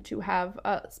allowing him to have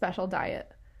a special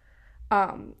diet.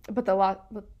 But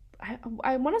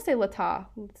I want to say Latah,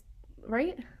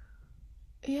 right?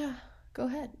 Yeah, go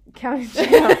ahead. County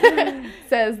Jail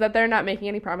says that they're not making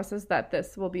any promises that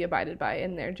this will be abided by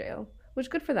in their jail, which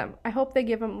good for them. I hope they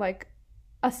give him, like,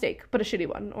 a steak, but a shitty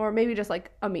one, or maybe just,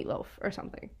 like, a meatloaf or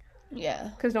something. Yeah.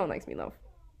 Because no one likes meatloaf.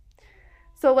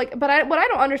 So, like, what I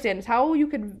don't understand is how you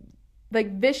could,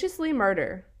 like, viciously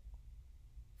murder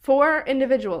 4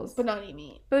 individuals. But not eat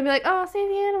meat. But then be like, oh, save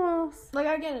the animals. Like,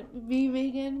 I get it. Be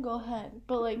vegan, go ahead.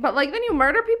 But, like, then you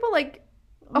murder people? Like,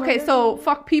 okay, so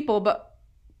fuck people, but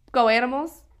go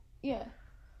animals? Yeah.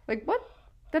 Like, what?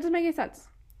 That doesn't make any sense.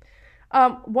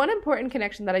 One important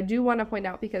connection that I do want to point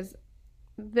out, because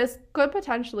this could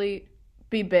potentially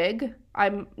be big.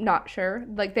 I'm not sure.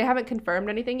 Like, they haven't confirmed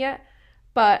anything yet,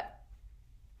 but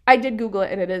I did Google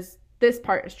it, and this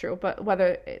part is true, but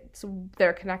whether it's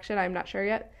their connection, I'm not sure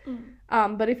yet.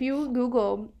 But if you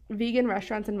Google vegan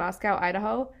restaurants in Moscow,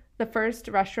 Idaho, the first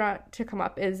restaurant to come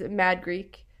up is Mad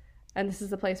Greek, and this is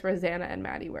the place where Xana and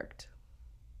Maddie worked.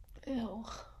 Ew.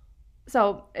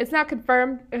 So it's not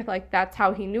confirmed if, like, that's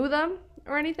how he knew them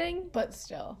or anything. But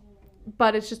still.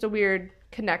 But it's just a weird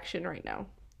connection right now.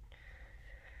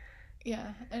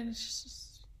 Yeah, and it's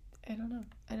just, I don't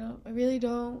know. I really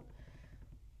don't.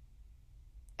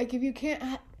 Like, if you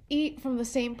can't eat from the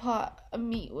same pot a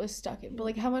meat was stuck in, but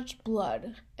like how much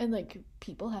blood and like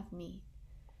people have meat.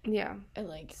 Yeah. And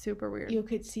like super weird. You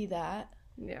could see that.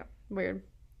 Yeah, weird.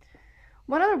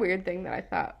 One other weird thing that I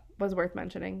thought was worth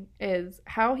mentioning is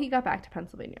how he got back to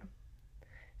Pennsylvania.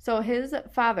 So his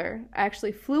father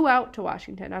actually flew out to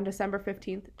Washington on December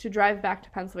 15th to drive back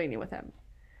to Pennsylvania with him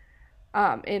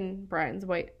in Brian's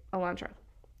white Elantra.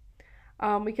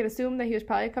 We could assume that he was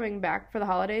probably coming back for the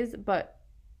holidays, but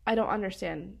I don't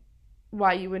understand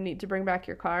why you would need to bring back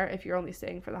your car if you're only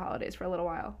staying for the holidays for a little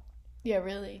while. Yeah,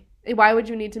 really. Why would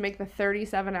you need to make the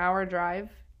 37-hour drive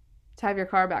to have your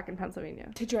car back in Pennsylvania?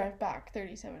 To drive back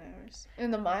 37 hours.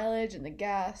 And the mileage and the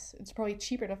gas, it's probably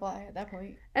cheaper to fly at that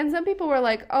point. And some people were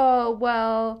like, oh,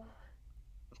 well,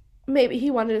 maybe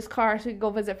he wanted his car so he could go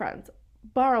visit friends.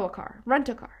 Borrow a car. Rent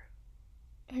a car.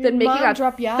 Then making a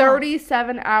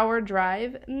 37-hour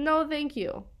drive? No, thank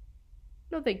you.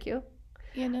 No, thank you.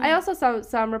 Yeah, no. I also saw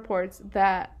some reports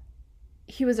that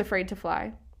he was afraid to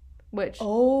fly, which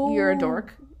you're a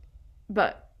dork.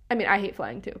 But, I mean, I hate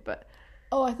flying too, but...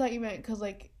 Oh, I thought you meant because,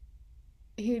 like,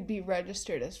 he would be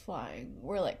registered as flying.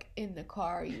 Where, like, in the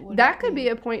car, you wouldn't. That could be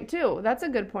a point, too. That's a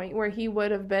good point, where he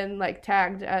would have been, like,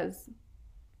 tagged as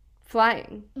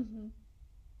flying. Mm-hmm.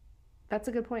 That's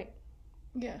a good point.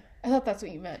 Yeah. I thought that's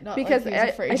what you meant, not because like he was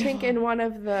afraid I think in one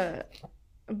of the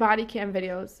body cam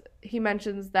videos, he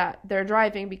mentions that they're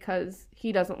driving because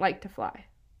he doesn't like to fly.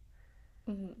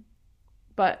 Mm-hmm.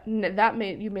 But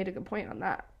you made a good point on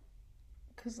that.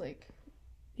 Because, like,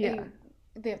 yeah,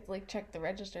 they have to, like, check the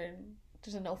register and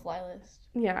there's a no-fly list.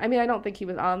 Yeah, I mean, I don't think he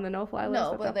was on the no-fly list.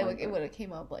 No, but it would have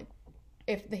came up, like,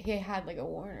 if he had, like, a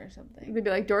warrant or something. They'd be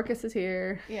like, Dorcas is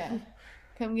here. Yeah.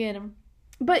 Come get him.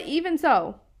 But even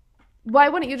so, why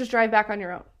wouldn't you just drive back on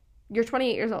your own? You're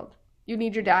 28 years old. You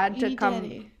need your dad to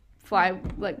come fly.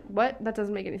 Like, what? That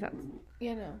doesn't make any sense.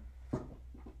 Yeah, no.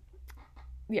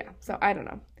 Yeah, so I don't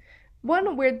know.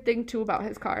 One weird thing, too, about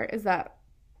his car is that...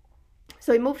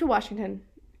 So he moved to Washington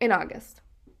in August.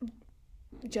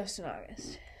 Just in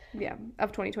August. Yeah,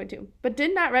 of 2022. But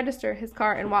did not register his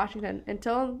car in Washington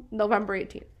until November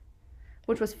 18th,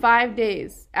 which was 5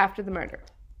 days after the murder.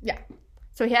 Yeah.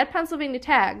 So he had Pennsylvania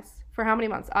tags for how many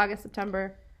months? August,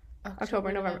 September,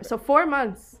 October, November. So 4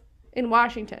 months in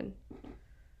Washington,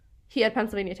 he had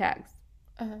Pennsylvania tags.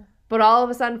 Uh-huh. But all of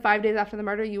a sudden, 5 days after the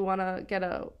murder, you want to get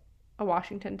a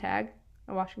Washington tag,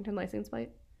 a Washington license plate?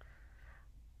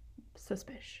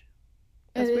 Suspicious.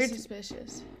 That's weird.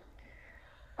 Suspicious.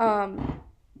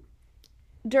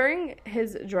 During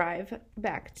his drive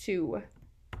back to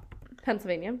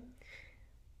Pennsylvania,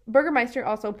 Burgermeister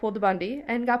also pulled a Bundy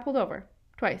and got pulled over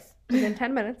twice within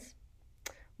 10 minutes.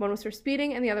 One was for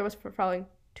speeding and the other was for following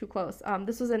too close.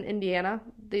 This was in Indiana.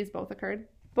 These both occurred.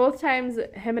 Both times,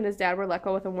 him and his dad were let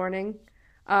go with a warning.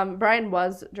 Brian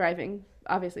was driving,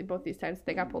 obviously, both these times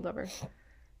they got pulled over.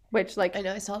 Which, like... I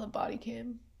know, I saw the body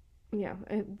cam. Yeah,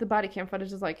 the body cam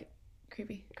footage is, like...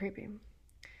 Creepy.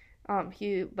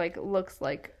 He, like, looks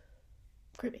like...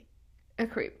 Creepy. A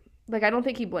creep. Like, I don't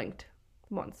think he blinked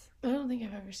once. I don't think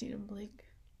I've ever seen him blink.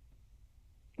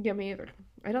 Yeah, me either.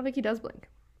 I don't think he does blink.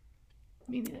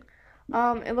 Me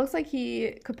neither. It looks like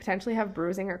he could potentially have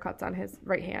bruising or cuts on his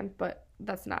right hand, but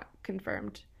that's not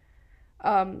confirmed.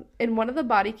 In one of the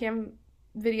body cam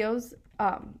videos,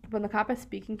 when the cop is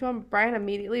speaking to him, Brian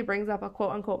immediately brings up a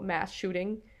quote-unquote mass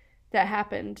shooting that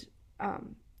happened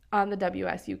on the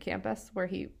WSU campus where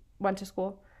he went to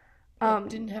school. It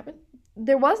didn't happen?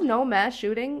 There was no mass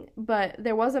shooting, but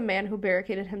there was a man who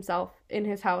barricaded himself in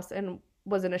his house and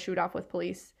was in a shoot-off with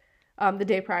police the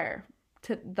day prior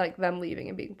to, like, them leaving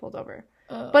and being pulled over.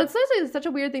 But it's literally such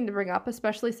a weird thing to bring up,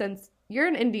 especially since you're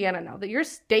in Indiana now, that you're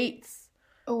states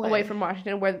away from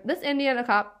Washington, where this Indiana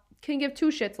cop can give two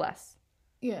shits less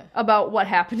about what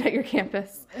happened at your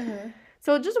campus. Uh-huh.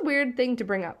 So it's just a weird thing to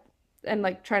bring up and,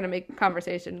 like, trying to make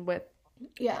conversation with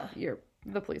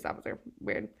the police officer.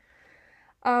 Weird.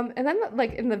 And then,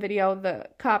 like, in the video, the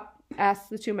cop asks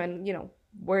the two men, you know,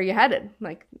 where are you headed?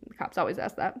 Like, the cops always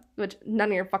ask that, which none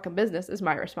of your fucking business is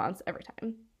my response every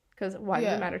time. Because why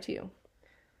does it matter to you?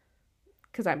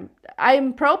 Because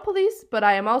I'm pro-police, but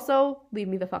I am also, leave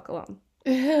me the fuck alone.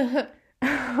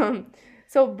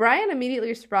 So Brian immediately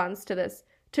responds to this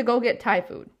to go get Thai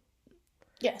food.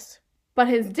 Yes. But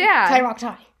his dad... Thai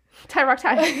rock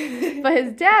Thai. But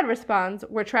his dad responds,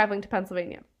 we're traveling to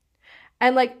Pennsylvania.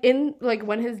 And, like,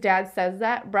 when his dad says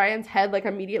that, Brian's head, like,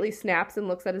 immediately snaps and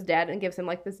looks at his dad and gives him,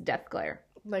 like, this death glare.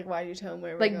 Like, why did you tell him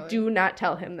where we're going? Like, do not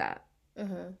tell him that.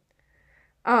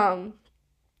 Uh-huh.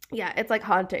 Yeah, it's, like,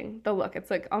 haunting, the look.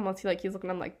 It's, like, almost like he's looking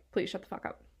at him like, please shut the fuck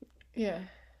up. Yeah.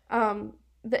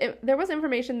 There was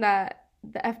information that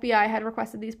the FBI had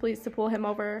requested these police to pull him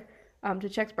over to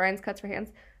check Brian's cuts for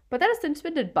hands. But that has since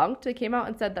been debunked. They came out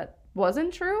and said that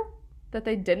wasn't true, that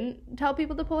they didn't tell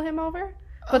people to pull him over.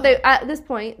 But at this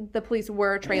point, the police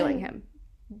were trailing him.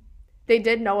 They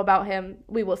did know about him.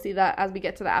 We will see that as we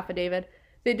get to the affidavit.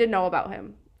 They did know about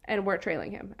him and were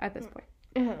trailing him at this point.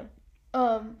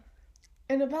 Mm-hmm.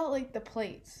 And about, like, the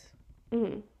plates.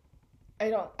 Mm-hmm.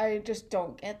 I just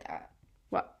don't get that.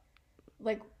 What?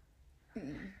 Like,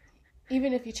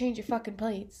 even if you change your fucking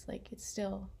plates, like, it's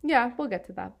still... Yeah, we'll get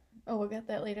to that. Oh, we'll get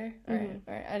that later? Mm-hmm.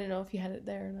 All right. I didn't know if you had it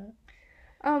there or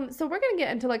not. So we're going to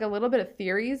get into, like, a little bit of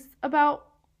theories about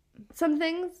some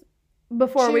things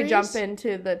before we jump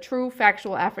into the true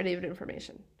factual affidavit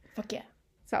information. Fuck yeah.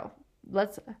 So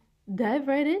let's dive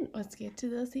right in. Let's get to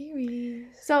the theories.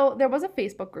 So there was a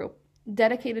Facebook group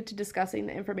dedicated to discussing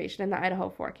the information in the Idaho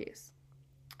 4 case.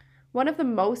 One of the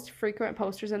most frequent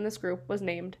posters in this group was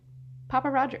named Papa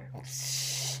Roger.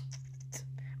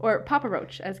 Or Papa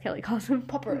Roach, as Kelly calls him.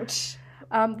 Papa Roach.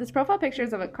 This profile picture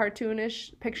is of a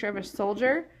cartoonish picture of a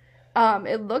soldier.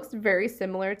 It looks very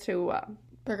similar to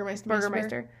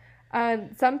Burgermeister.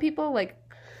 And some people, like,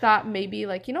 thought maybe,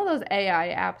 like, you know those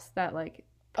AI apps that, like,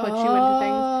 put you into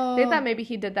things? They thought maybe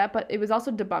he did that, but it was also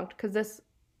debunked because this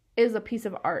is a piece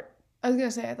of art. I was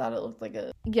gonna say, I thought it looked like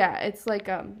a... Yeah, it's like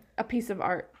a piece of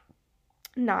art,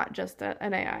 not just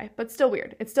an AI, but still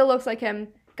weird. It still looks like him,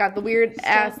 got the weird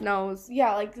ass nose.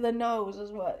 Yeah, like, the nose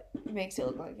is what makes it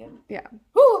look like him. Yeah.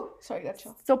 Woo! Sorry, got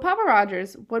chill. So Papa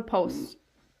Rogers would post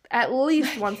at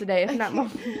least once a day, if not more.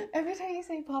 Every time you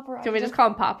say Papa Rogers... Can we just call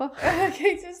him Papa? I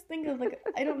just think of, like,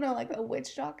 I don't know, like a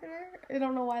witch doctor. I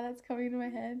don't know why that's coming to my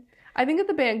head. I think of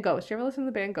the band Ghost. You ever listen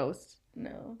to the band Ghost?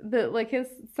 No.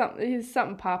 He's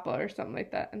something Papa or something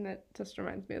like that, and it just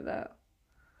reminds me of that.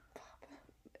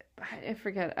 Papa. I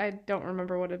forget. I don't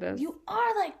remember what it is. You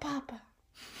are like Papa.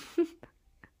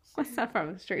 What's that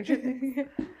from? Stranger Things?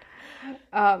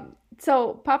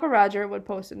 So Papa Roger would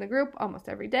post in the group almost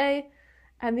every day,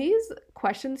 and these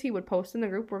questions he would post in the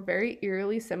group were very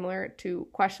eerily similar to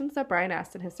questions that Brian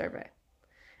asked in his survey.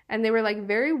 And they were, like,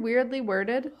 very weirdly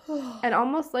worded, and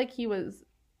almost like he was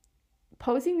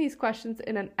posing these questions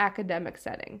in an academic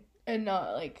setting. And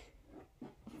not, like,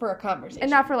 for a conversation.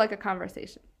 And not for, like, a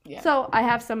conversation. Yeah. So I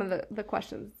have some of the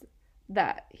questions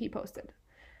that he posted.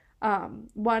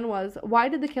 One was, why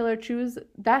did the killer choose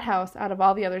that house out of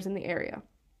all the others in the area?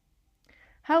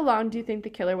 How long do you think the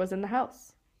killer was in the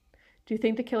house? Do you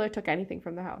think the killer took anything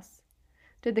from the house?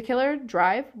 Did the killer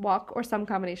drive, walk, or some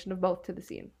combination of both to the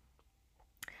scene?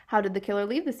 How did the killer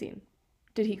leave the scene?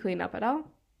 Did he clean up at all?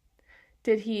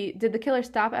 Did the killer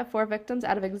stop at 4 victims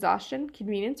out of exhaustion,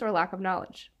 convenience, or lack of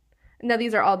knowledge? Now,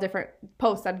 these are all different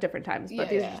posts at different times, but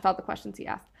these are just all the questions he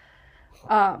asked.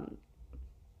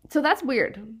 So that's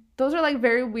weird. Those are, like,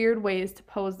 very weird ways to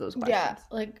pose those questions. Yeah,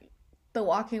 like, the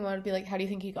walking one would be like, how do you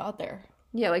think he got there?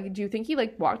 Yeah, like, do you think he,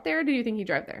 like, walked there, or do you think he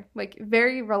drove there? Like,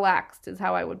 very relaxed is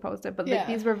how I would post it, but, like,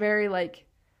 these were very, like,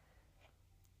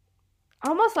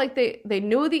 almost like they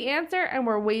knew the answer and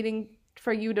were waiting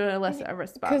for you to elicit a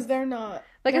response. Because they're not,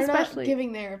 like, especially not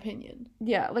giving their opinion.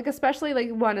 Yeah, like, especially, like,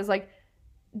 one is, like,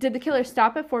 did the killer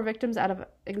stop at 4 victims out of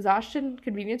exhaustion,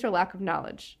 convenience, or lack of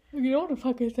knowledge? You don't want to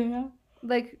fucking say that.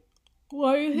 Like,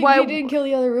 why do you think he didn't kill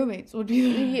the other roommates? Would be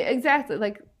yeah, exactly.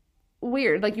 Like,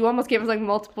 weird. Like, you almost gave us, like,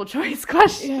 multiple choice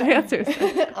question answers.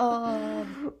 Like,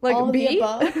 all B?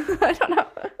 I don't know.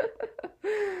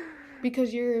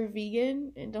 Because you're a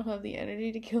vegan and don't have the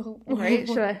energy to kill. Right?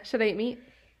 Should I eat meat?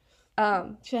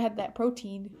 Should have had that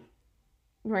protein.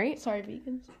 Right? Sorry,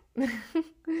 vegans.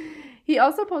 He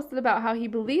also posted about how he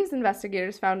believes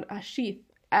investigators found a sheath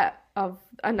of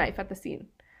a knife at the scene,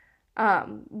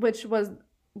 which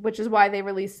is why they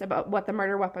released about what the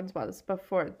murder weapons was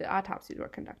before the autopsies were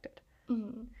conducted.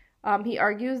 Mm-hmm. He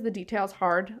argues the details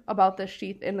hard about the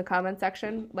sheath in the comment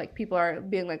section. Like, people are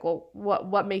being like, well,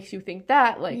 what makes you think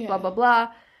that? Like, blah, blah, blah.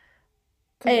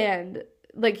 And,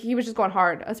 like, he was just going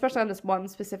hard, especially on this one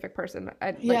specific person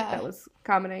that was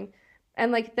commenting.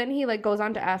 And, like, then he, like, goes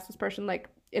on to ask this person, like,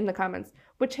 in the comments,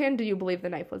 which hand do you believe the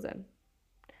knife was in?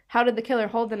 How did the killer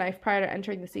hold the knife prior to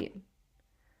entering the scene?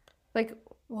 Like,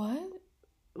 what?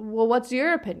 Well, what's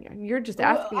your opinion? You're just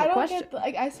asking a question.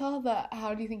 Like, I saw the,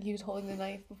 how do you think he was holding the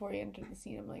knife before he entered the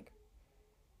scene? I'm like,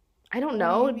 I don't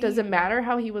know. Does it matter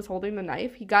how he was holding the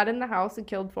knife? He got in the house and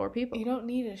killed 4 people. You don't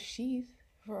need a sheath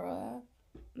for that.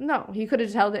 No, he could have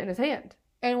just held it in his hand.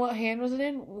 And what hand was it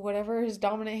in? Whatever his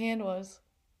dominant hand was.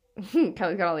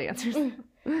 Kelly's got all the answers.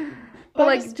 But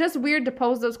like, just weird to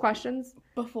pose those questions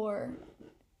before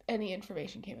any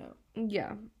information came out.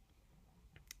 Yeah.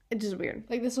 It's just weird.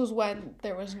 Like, this was when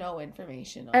there was no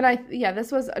information on And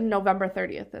this was November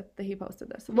 30th that he posted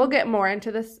this. We'll get more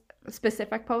into this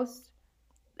specific post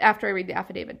after I read the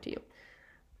affidavit to you.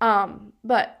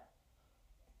 But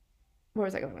where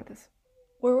was I going with this?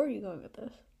 Where were you going with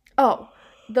this? Oh,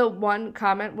 the one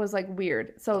comment was, like,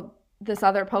 weird. So this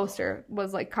other poster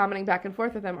was, like, commenting back and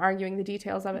forth with him, arguing the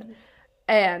details of it. Mm-hmm.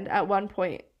 And at one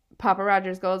point, Papa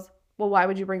Rogers goes, well, why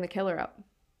would you bring the killer up?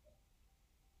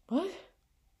 What?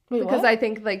 Wait, because what? I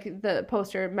think, like, the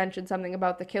poster mentioned something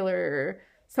about the killer or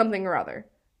something or other.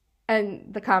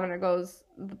 And the commenter goes,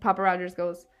 Papa Rogers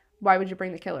goes, why would you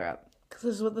bring the killer up? Because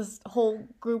this is what this whole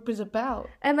group is about.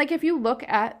 And, like, if you look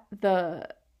at the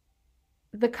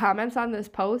comments on this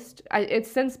post,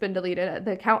 it's since been deleted.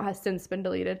 The account has since been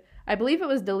deleted. I believe it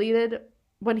was deleted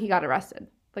when he got arrested.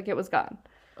 Like, it was gone.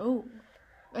 Oh,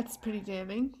 that's pretty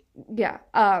damning. Yeah.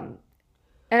 And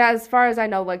as far as I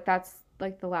know, like, that's,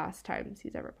 like, the last times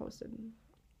he's ever posted.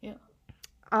 Yeah.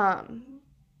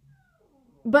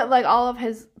 But, like, all of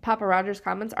his Papa Rogers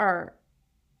comments are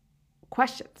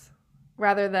questions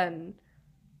rather than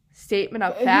statement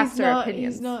of facts or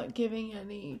opinions. He's not giving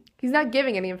any... He's not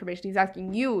giving any information. He's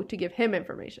asking you to give him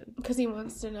information. Because he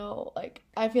wants to know, like,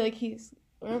 I feel like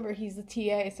remember, he's the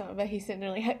TA, so I bet he's sitting there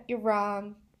like, hey, you're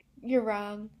wrong,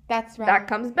 that's wrong. That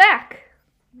comes back.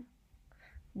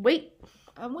 Wait.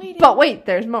 I'm waiting. But wait,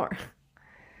 there's more.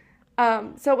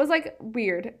 So it was, like,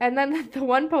 weird. And then the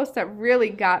one post that really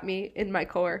got me in my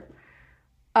core.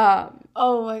 Oh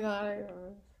my God, I remember.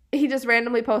 He just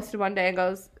randomly posted one day and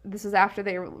goes, this is after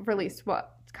they released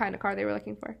what kind of car they were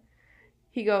looking for.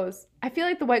 He goes, I feel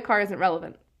like the white car isn't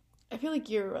relevant. I feel like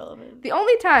you're irrelevant. The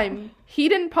only time he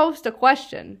didn't post a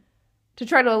question to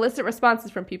try to elicit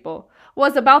responses from people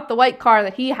was about the white car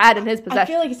that he had in his possession. I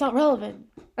feel like it's not relevant.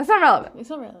 It's not relevant. It's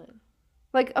not relevant.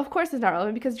 Like, of course it's not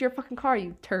relevant because it's your fucking car,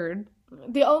 you turd.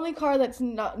 The only car that's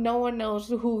no one knows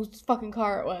whose fucking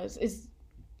car it was is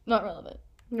not relevant.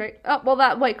 Right. Oh, well,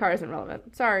 that white car isn't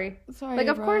relevant. Sorry. Like,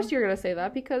 of bro. course you're going to say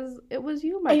that because it was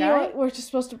you, my guy. You know what? We're just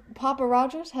supposed to... Papa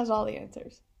Rogers has all the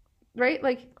answers. Right?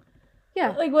 Like,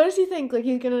 yeah. Like, what does he think? Like,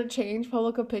 he's going to change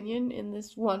public opinion in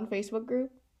this one Facebook group?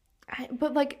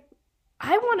 But, like,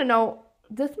 I want to know...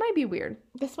 This might be weird.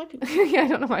 This might be weird. Yeah, I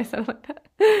don't know why I said it like that.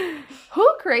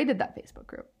 Who created that Facebook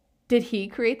group? Did he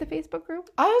create the Facebook group?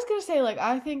 I was going to say, like,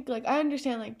 I think, like, I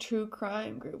understand, like, true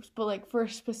crime groups, but, like, for a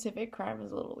specific crime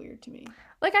is a little weird to me.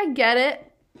 Like, I get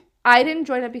it. I didn't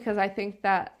join it because I think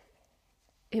that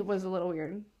it was a little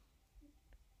weird.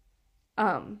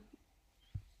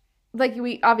 Like,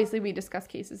 we discuss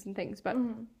cases and things, but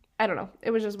I don't know.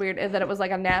 It was just weird that it was,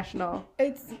 like, a national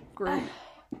group.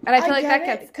 And I feel like that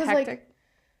gets hectic.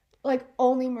 Like,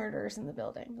 only murderers in the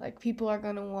building. Like, people are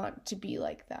going to want to be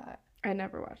like that. I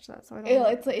never watched that, so I don't know.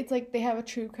 It's like they have a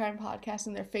true crime podcast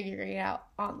and they're figuring it out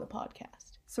on the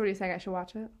podcast. So what are you saying? I should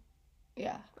watch it?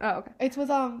 Yeah. Oh, okay. It's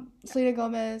with Selena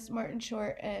Gomez, Martin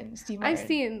Short, and Steve Martin. I've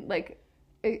seen, like,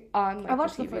 it on, like, I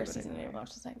watched the first season. I didn't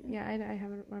watch the second. Yeah, I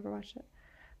haven't ever watched it.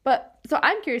 But, so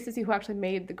I'm curious to see who actually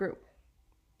made the group.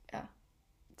 Yeah.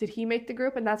 Did he make the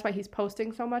group and that's why he's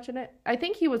posting so much in it? I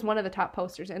think he was one of the top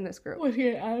posters in this group. Was he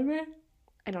an admin?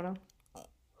 I don't know.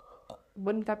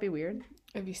 Wouldn't that be weird?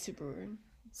 It'd be super weird.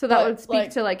 So that would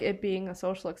speak to, like, it being a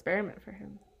social experiment for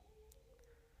him.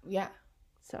 Yeah.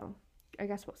 So, I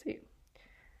guess we'll see.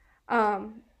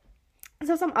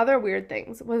 So some other weird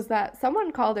things was that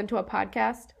someone called into a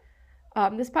podcast.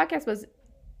 This podcast was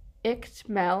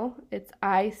ICKED. It's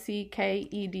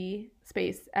ICKED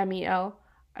space MEL.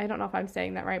 I don't know if I'm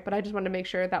saying that right, but I just wanted to make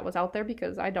sure that was out there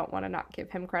because I don't want to not give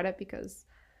him credit because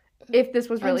if this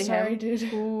was really him.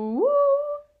 Dude. Ooh,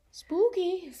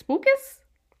 spooky. Spookus?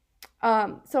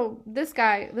 So this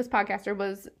podcaster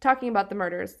was talking about the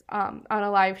murders on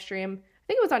a live stream. I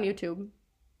think it was on YouTube.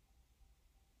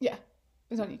 Yeah,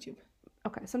 it was on YouTube.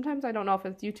 Okay, sometimes I don't know if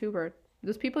it's YouTube or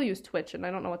those people use Twitch, and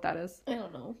I don't know what that is. I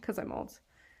don't know. Because I'm old.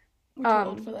 We're too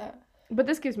old for that. But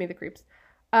this gives me the creeps.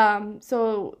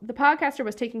 So the podcaster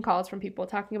was taking calls from people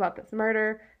talking about this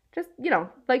murder. Just,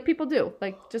 like people do.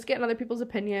 Like, just getting other people's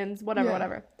opinions,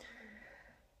 whatever.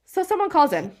 So someone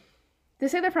calls in. They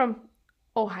say they're from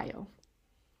Ohio.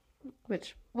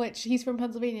 Which he's from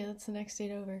Pennsylvania. That's the next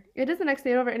state over. It is the next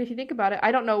state over. And if you think about it,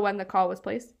 I don't know when the call was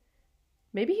placed.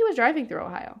 Maybe he was driving through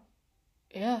Ohio.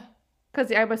 Yeah.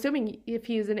 Because I'm assuming if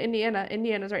he's in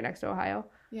Indiana's right next to Ohio.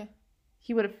 Yeah.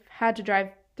 He would have had to drive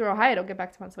through Ohio to get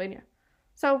back to Pennsylvania.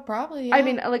 So probably, yeah. I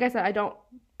mean, like I said,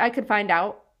 I could find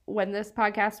out when this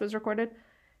podcast was recorded,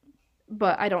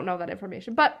 but I don't know that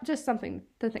information. But just something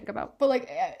to think about. But, like,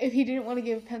 if he didn't want to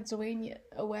give Pennsylvania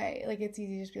away, like, it's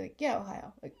easy to just be like, yeah,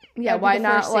 Ohio. Like, yeah, why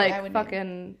not, like,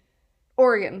 fucking...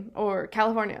 Oregon or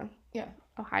California. Yeah.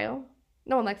 Ohio?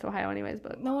 No one likes Ohio anyways,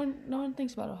 but... No one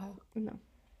thinks about Ohio. No.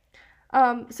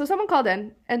 So someone called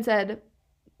in and said,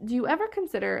 do you ever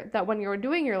consider that when you're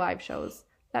doing your live shows,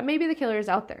 that maybe the killer is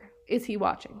out there? Is he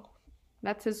watching?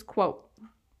 That's his quote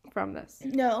from this.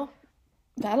 No.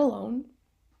 That alone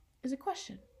is a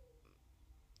question.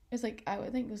 It's like, I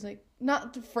would think it was like,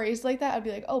 not phrased like that. I'd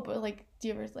be like, oh, but like, do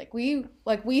you ever,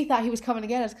 we thought he was coming to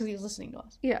get us because he was listening to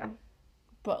us. Yeah.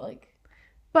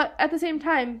 But at the same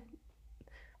time,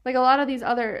 like, a lot of these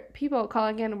other people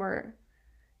calling in were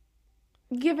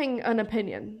giving an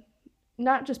opinion,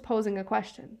 not just posing a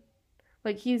question.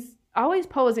 Like, he's always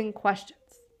posing questions.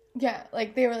 Yeah,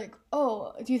 like, they were like,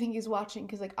 oh, do you think he's watching?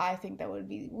 Because, like, I think that would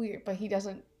be weird, but he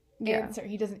doesn't answer.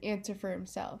 He doesn't answer for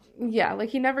himself. Yeah, like,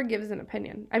 he never gives an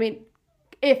opinion. I mean,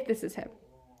 if this is him.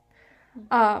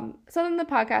 So then the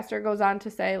podcaster goes on to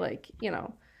say, like, you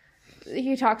know,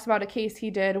 he talks about a case he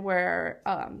did where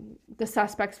the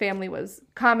suspect's family was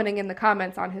commenting in the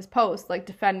comments on his post, like,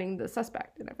 defending the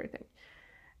suspect and everything.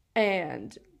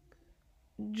 And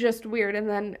just weird. And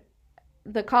then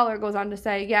the caller goes on to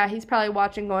say, yeah, he's probably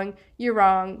watching going, you're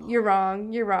wrong, you're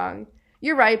wrong, you're wrong.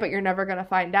 You're right, but you're never going to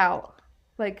find out.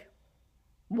 Like,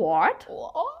 what?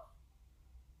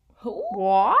 Who?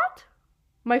 What?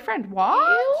 My friend,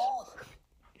 what?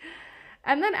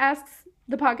 And then asks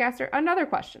the podcaster another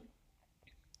question.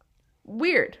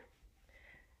 Weird.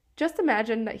 Just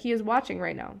imagine that he is watching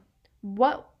right now.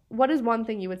 What is one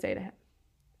thing you would say to him?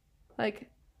 Like,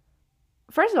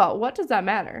 first of all, what does that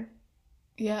matter?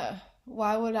 Yeah.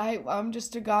 Why would I'm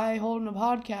just a guy holding a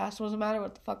podcast. Doesn't matter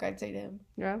what the fuck I'd say to him.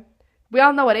 Yeah. We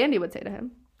all know what Andy would say to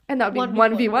him. And that would be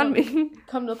 1v1 me.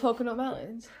 Come to Pocono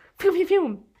Mountains. Pew, pew,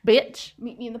 pew, bitch.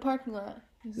 Meet me in the parking lot.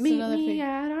 Meet me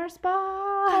at our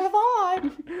spot. Kind of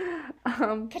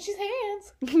odd. Catch his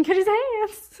hands. Catch his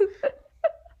hands.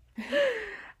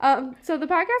 So the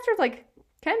podcaster's, like,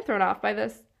 kind of thrown off by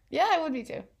this. Yeah, I would be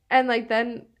too. And, like,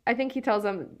 then I think he tells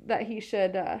him that he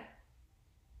should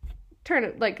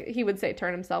he would say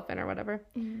turn himself in or whatever.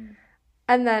 Mm.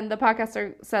 And then the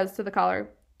podcaster says to the caller,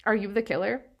 are you the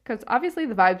killer? Because obviously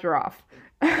the vibes were off.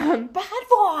 Bad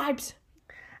vibes!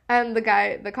 And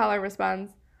the caller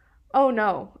responds, oh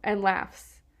no, and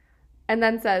laughs. And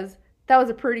then says, that was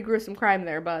a pretty gruesome crime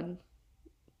there, bud.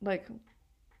 Like,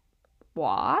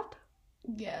 what?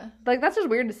 Yeah. Like, that's just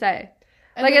weird to say.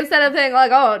 And like, then, instead of saying,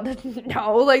 like, oh,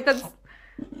 no, like, that's,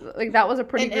 like, that was a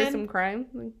pretty gruesome crime.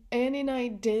 Like, Andy and I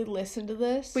did listen to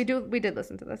this. We did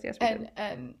listen to this, yes, we did.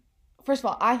 And, first of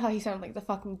all, I thought he sounded like the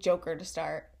fucking Joker to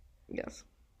start. Yes.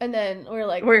 And then we're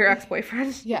like... We're your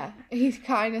ex-boyfriend. Yeah. He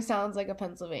kind of sounds like a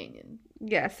Pennsylvanian.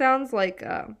 Yeah, sounds like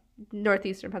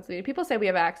northeastern Pennsylvania. People say we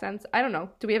have accents. I don't know.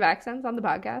 Do we have accents on the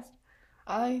podcast?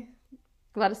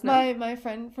 Let us know. My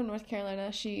friend from North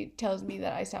Carolina, she tells me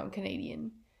that I sound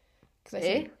Canadian.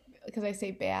 Because I say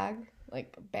bag.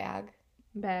 Like, bag.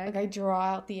 Bag. Like, I draw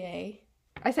out the A.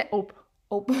 I say oop.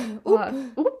 Oop.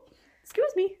 Oop.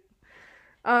 Excuse me.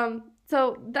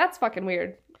 So that's fucking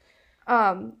weird.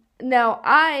 Now,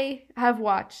 I have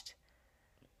watched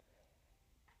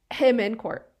him in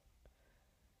court.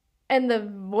 And the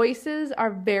voices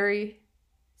are very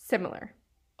similar.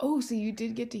 Oh, so you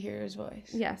did get to hear his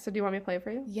voice. Yeah, so do you want me to play it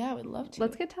for you? Yeah, I would love to.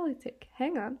 Let's get Kelly's take.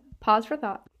 Hang on. Pause for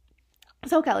thought.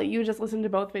 So, Kelly, you just listened to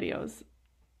both videos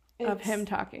of him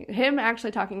talking. Him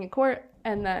actually talking in court,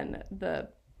 and then the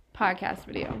podcast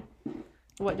video.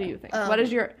 What do you think? What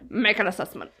is your... Make an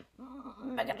assessment.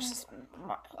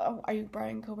 Oh, are you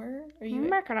Brian Koberger? Are you...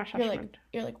 Make an assessment.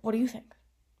 You're like, what do you think?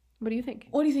 What do you think?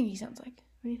 What do you think he sounds like?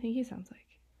 What do you think he sounds like?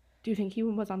 Do you think he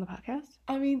was on the podcast?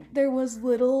 I mean, there was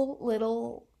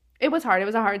little... It was hard. It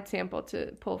was a hard sample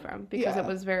to pull from because it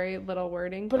was very little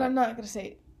wording. But I'm not going to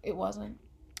say it wasn't.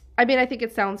 I mean, I think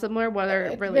it sounds similar, whether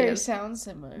it really is. It sounds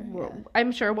similar. Yeah.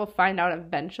 I'm sure we'll find out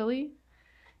eventually.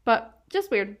 But just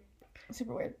weird.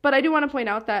 Super weird. But I do want to point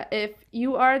out that if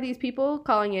you are these people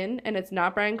calling in and it's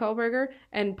not Brian Kohlberger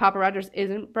and Papa Rogers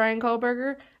isn't Brian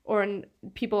Kohlberger or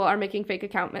people are making fake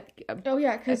accounts. Oh,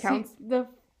 yeah, because the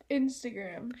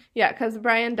Instagram. Yeah, because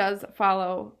Brian does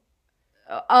follow...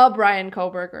 Brian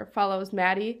Kohlberger follows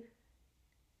Maddie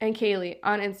and Kaylee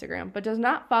on Instagram, but does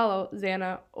not follow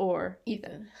Xana or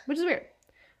Ethan, which is weird.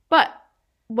 But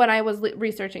when I was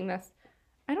researching this,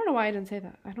 I don't know why I didn't say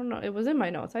that. I don't know. It was in my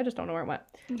notes. I just don't know where it went.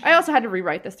 I also had to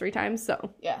rewrite this 3 times,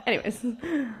 so. Yeah. Anyways.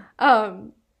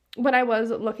 When I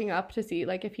was looking up to see,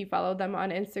 like, if he followed them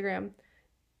on Instagram,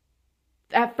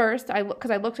 at first,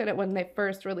 because I looked at it when they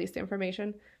first released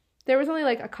information, there was only,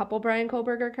 like, a couple Brian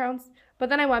Kohlberger accounts, but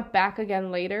then I went back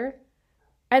again later,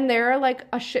 and there are, like,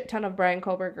 a shit ton of Brian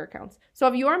Kohlberger accounts. So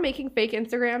if you are making fake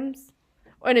Instagrams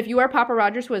And if you are Papa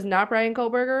Rogers who is not Brian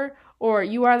Koberger, or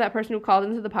you are that person who called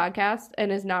into the podcast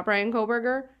and is not Brian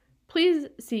Koberger, please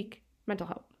seek mental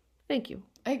help. Thank you.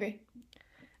 I agree.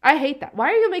 I hate that.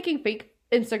 Why are you making fake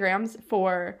Instagrams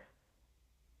for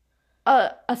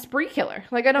a spree killer?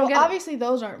 Like, I don't get obviously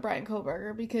those aren't Brian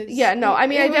Koberger because... Yeah, no, I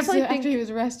mean, I definitely think... after he was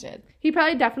arrested. He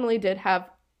probably definitely did have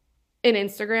an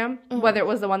Instagram. Whether it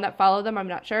was the one that followed them, I'm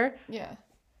not sure. Yeah.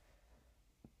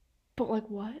 But, like,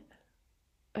 what?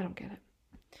 I don't get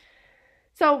it.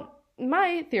 So,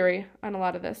 my theory on a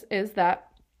lot of this is that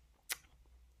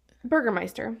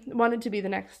Burgermeister wanted to be the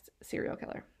next serial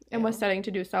killer and was studying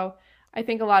to do so. I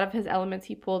think a lot of his elements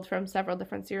he pulled from several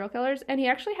different serial killers, and he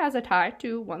actually has a tie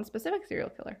to one specific serial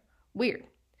killer. Weird.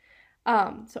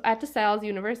 So at DeSales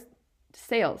University,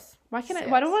 why do I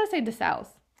want to say DeSales?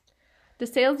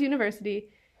 DeSales University,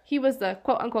 he was the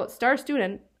quote-unquote star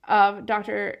student of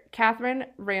Dr. Catherine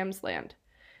Ramsland.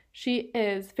 She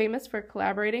is famous for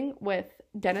collaborating with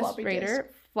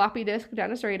Floppy Disk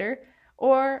Dennis Rader,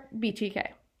 or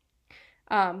BTK.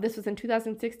 This was in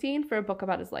 2016 for a book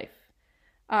about his life.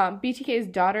 BTK's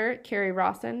daughter, Carrie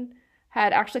Rawson,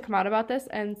 had actually come out about this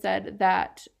and said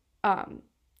that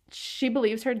she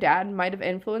believes her dad might have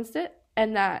influenced it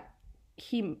and that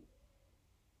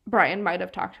Brian might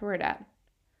have talked to her dad.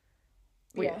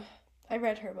 Weird. Yeah, I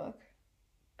read her book.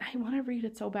 I want to read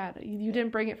it so bad. You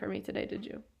didn't bring it for me today, did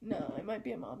you? No, it might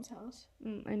be at Mom's house.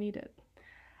 I need it.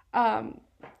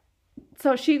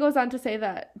 So she goes on to say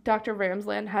that Dr.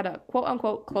 Ramsland had a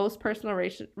quote-unquote close personal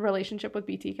relationship with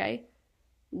BTK,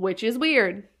 which is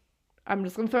weird. I'm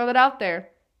just going to throw that out there.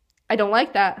 I don't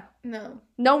like that.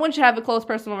 No one should have a close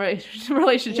personal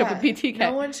relationship with BTK.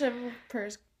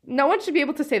 No one should be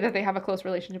able to say that they have a close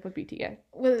relationship with BTK.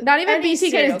 Not even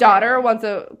BTK's daughter wants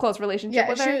a close relationship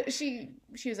with her.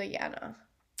 She was like, yeah,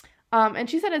 no. And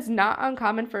she said it's not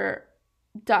uncommon for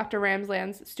Dr.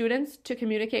 Ramsland's students to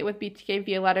communicate with BTK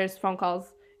via letters, phone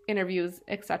calls, interviews,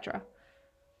 etc.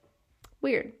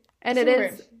 Weird. And it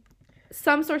is...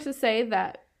 Some sources say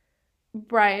that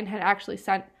Brian had actually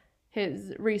sent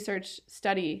his research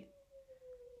study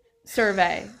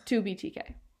survey to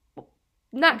BTK.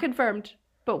 Not confirmed,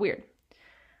 but weird.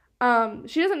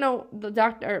 She doesn't know the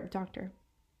doctor.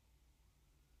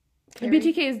 Carrie?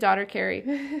 BTK's daughter,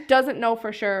 Carrie, doesn't know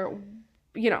for sure,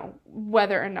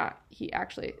 whether or not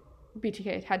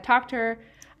BTK had talked to her.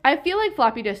 I feel like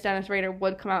Floppy Disk Dennis Rader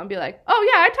would come out and be like,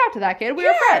 oh yeah, I talked to that kid. We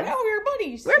were friends. No, we were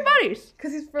buddies. We're buddies.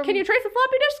 Because he's from... Can you trace a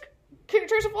floppy disk? Can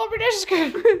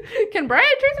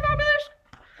Brian trace a floppy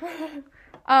disk?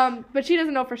 But she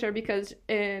doesn't know for sure because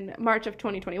in March of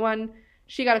 2021,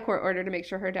 she got a court order to make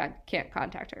sure her dad can't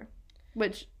contact her.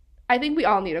 Which I think we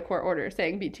all need a court order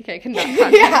saying BTK cannot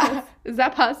contact us. Is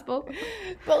that possible?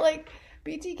 But like,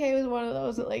 BTK was one of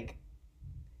those that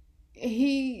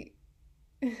he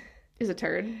is a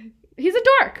turd. He's a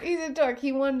dork.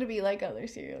 He wanted to be like other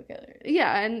serial killers.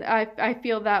 Yeah, and I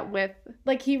feel that with...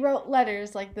 Like, he wrote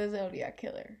letters like the Zodiac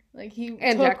Killer. Like,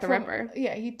 and Jack the Ripper.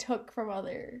 Yeah, he took from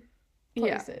other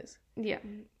places. Yeah.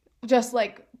 Just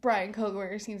like Brian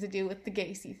Koberger seems to do with the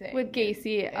Gacy thing. With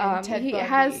Gacy. He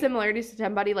has similarities to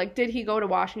Ted Bundy. Like, did he go to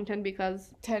Washington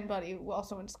because... Ted Bundy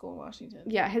also went to school in Washington.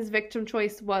 Yeah, his victim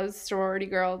choice was sorority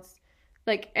girls.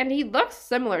 Like, and he looks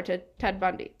similar to Ted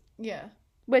Bundy. Yeah.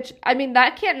 Which, I mean,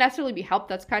 that can't necessarily be helped.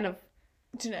 That's kind of...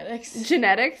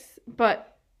 Genetics,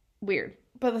 but weird.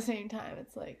 But at the same time,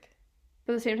 it's like...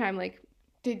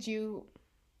 Did you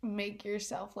make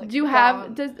yourself, like... Do you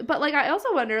have... But, like, I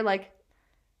also wonder, like...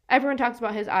 Everyone talks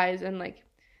about his eyes and, like,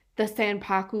 the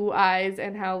Sanpaku eyes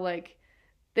and how, like,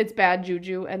 it's bad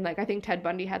juju. And, like, I think Ted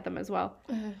Bundy had them as well.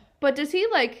 But does he,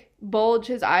 like, bulge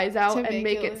his eyes out and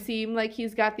make it seem like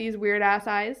he's got these weird-ass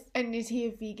eyes? And is he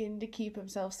a vegan to keep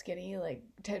himself skinny like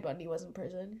Ted Bundy was in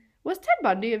prison? Was Ted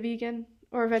Bundy a vegan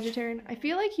or a vegetarian? I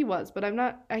feel like he was, but I'm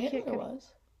not... Hitler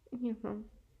was.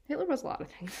 Hitler was a lot of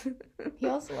things. He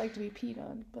also liked to be peed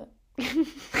on, but...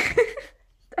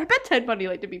 I bet Ted Bundy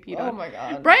liked to be peed on. Oh my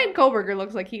god. Brian Koberger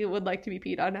looks like he would like to be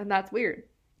peed on, and that's weird.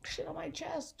 Shit on my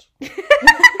chest.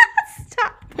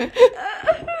 Stop.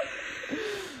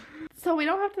 So we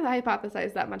don't have to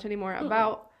hypothesize that much anymore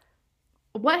about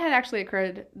what had actually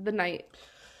occurred the night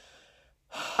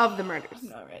of the murders. I'm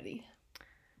not ready.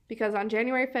 Because on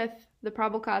January 5th, the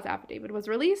probable cause affidavit was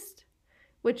released,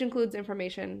 which includes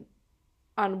information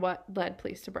on what led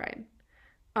police to Brian.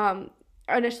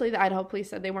 Initially, the Idaho police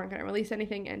said they weren't going to release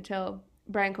anything until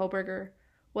Brian Koberger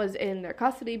was in their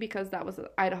custody because that was the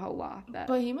Idaho law.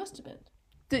 But he must have been.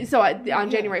 So on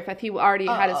January 5th, he already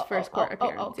had his first court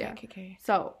appearance. Okay.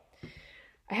 So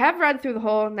I have read through the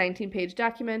whole 19-page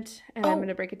document, and I'm going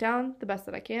to break it down the best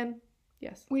that I can.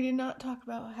 Yes. We did not talk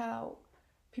about how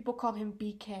People called him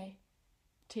BK,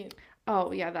 too.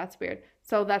 Oh, yeah, that's weird.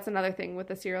 So that's another thing with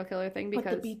the serial killer thing,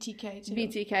 because But the BTK, too.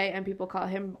 BTK, and people call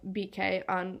him BK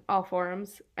on all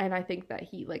forums, and I think that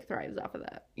he, like, thrives off of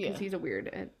that. Because he's a weird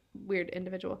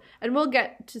individual. And we'll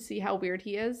get to see how weird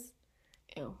he is.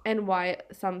 Ew. And why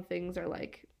some things are,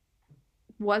 like...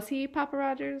 Was he Papa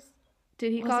Rogers?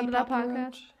 Did he call into that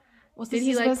podcast? Did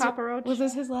he like Papa Roach? Was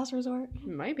this his last resort?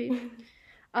 Might be.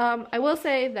 I will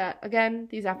say that, again,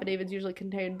 these affidavits usually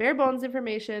contain bare bones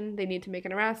information. They need to make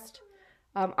an arrest.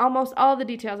 Almost all the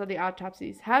details of the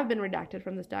autopsies have been redacted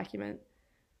from this document,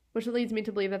 which leads me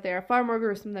to believe that they are far more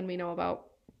gruesome than we know about.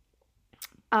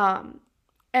 And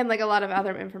like a lot of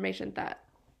other information that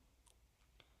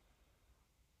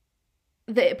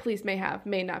the police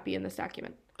may not be in this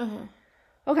document. Uh-huh.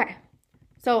 Okay,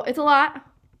 so it's a lot.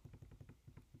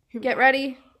 Get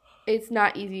ready. It's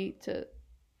not easy to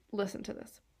listen to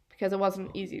this because it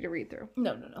wasn't easy to read through.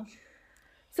 No.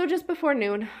 So just before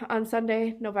noon on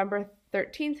Sunday, November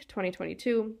 13th,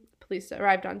 2022, police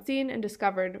arrived on scene and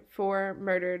discovered the four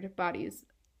murdered bodies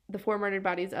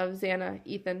of Xana,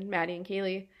 Ethan, Maddie, and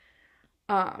Kaylee.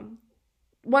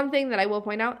 One thing that I will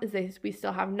point out is we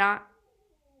still don't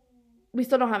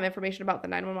have information about the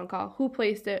 911 call, who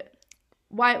placed it,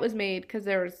 why it was made, because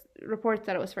there was reports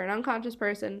that it was for an unconscious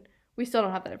person. We still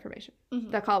don't have that information.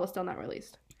 Mm-hmm. That call was still not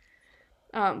released,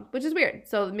 which is weird.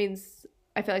 So it means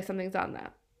I feel like something's on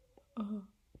that. Uh-huh.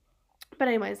 But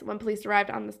anyways, when police arrived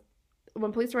on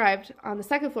the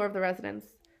second floor of the residence,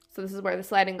 so this is where the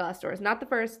sliding glass door is, not the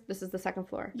first. This is the second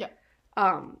floor. Yeah.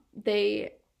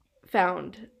 They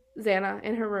found Xana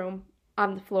in her room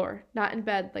on the floor, not in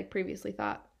bed like previously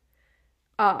thought.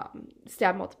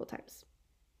 Stabbed multiple times.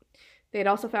 They had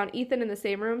also found Ethan in the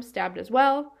same room, stabbed as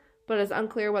well, but it's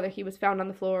unclear whether he was found on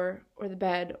the floor or the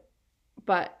bed,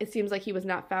 but it seems like he was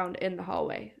not found in the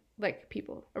hallway, like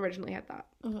people originally had thought.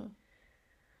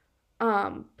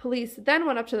 Mm-hmm. Police then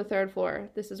went up to the third floor.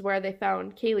 This is where they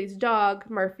found Kaylee's dog,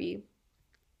 Murphy,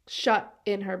 shut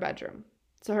in her bedroom.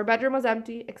 So her bedroom was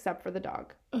empty except for the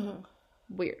dog. Mm-hmm.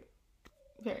 Weird.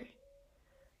 Very.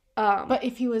 But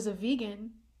if he was a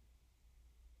vegan,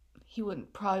 he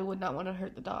probably would not want to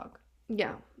hurt the dog.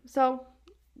 Yeah. So,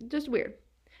 just weird.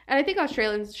 And I think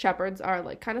Australian Shepherds are,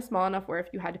 like, kind of small enough where if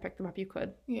you had to pick them up, you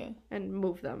could. Yeah. And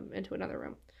move them into another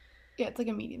room. Yeah, it's like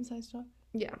a medium-sized dog.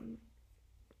 Yeah.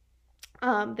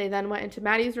 They then went into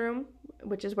Maddie's room,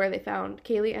 which is where they found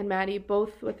Kaylee and Maddie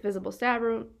both with visible stab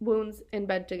wounds in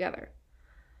bed together.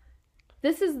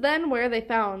 This is then where they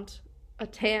found a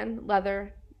tan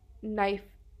leather knife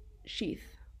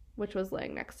sheath, which was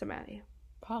laying next to Maddie.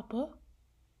 Papa?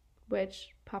 Which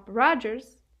Papa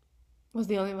Rogers was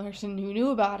the only person who knew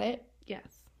about it.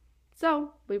 Yes.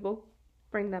 So, we will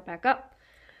bring that back up.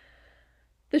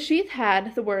 The sheath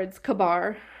had the words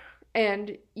Kabar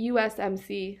and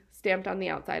USMC stamped on the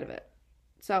outside of it.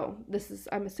 So, this is,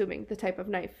 I'm assuming, the type of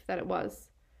knife that it was.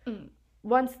 Mm.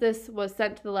 Once this was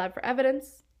sent to the lab for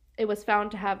evidence, it was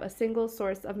found to have a single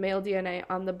source of male DNA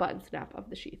on the button snap of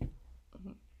the sheath.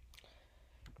 Mm-hmm.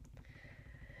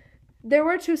 There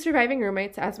were 2 surviving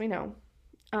roommates, as we know.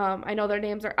 I know their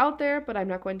names are out there, but I'm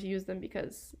not going to use them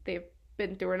because they've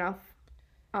been through enough.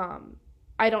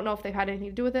 I don't know if they've had anything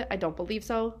to do with it. I don't believe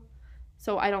so.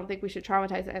 So I don't think we should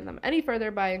traumatize them any further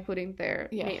by including their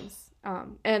names.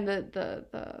 And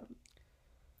the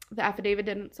affidavit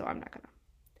didn't, so I'm not going to.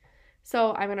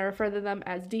 So I'm going to refer to them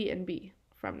as D and B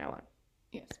from now on.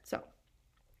 Yes.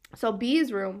 So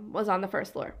B's room was on the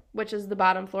first floor, which is the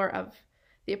bottom floor of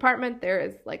the apartment. There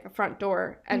is like a front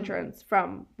door entrance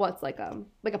from what's like a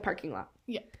parking lot.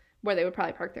 Yeah. Where they would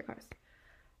probably park their cars.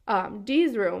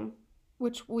 D's room,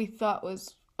 which we thought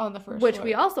was on the first floor. Which floor.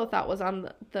 we also thought was on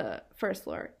the first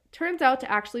floor. Turns out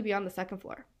to actually be on the second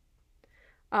floor.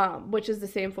 Which is the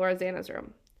same floor as Xana's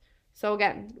room. So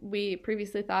again, we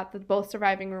previously thought that both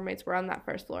surviving roommates were on that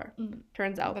first floor.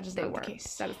 Turns out they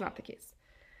weren't. That is not the case.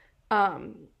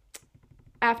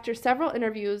 After several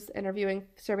interviewing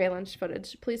surveillance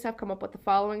footage, police have come up with the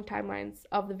following timelines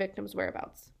of the victims'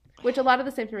 whereabouts, which a lot of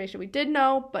this information we did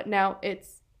know, but now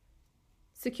it's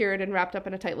secured and wrapped up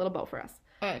in a tight little bow for us.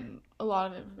 And a lot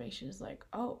of information is like,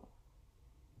 oh.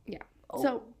 Yeah. Oh.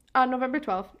 So on November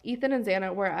 12th, Ethan and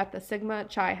Xana were at the Sigma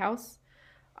Chi house,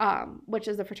 which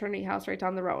is a fraternity house right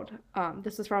down the road.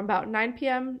 This was from about 9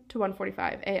 p.m. to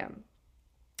 1:45 a.m.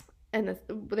 And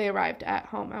they arrived at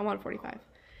home at 1:45.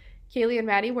 Kaylee and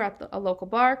Maddie were at a local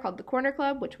bar called the Corner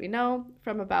Club, which we know,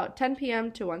 from about 10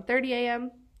 p.m. to 1:30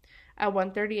 a.m. At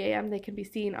 1:30 a.m., they can be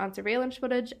seen on surveillance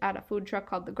footage at a food truck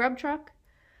called the Grub Truck.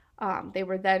 They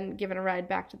were then given a ride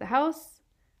back to the house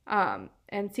and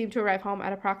seemed to arrive home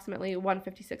at approximately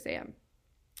 1:56 a.m.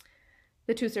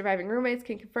 The 2 surviving roommates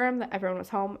can confirm that everyone was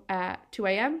home at 2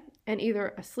 a.m. and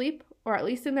either asleep or at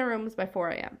least in their rooms by 4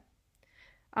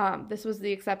 a.m. This was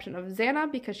the exception of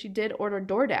Xana because she did order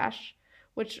DoorDash,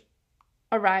 which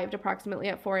arrived approximately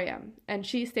at 4 a.m. And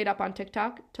she stayed up on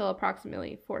TikTok till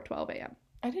approximately 4:12 a.m.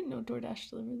 I didn't know DoorDash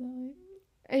delivered that late.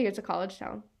 I think it's a college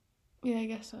town. Yeah, I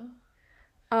guess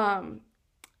so.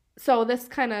 So this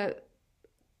kind of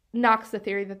knocks the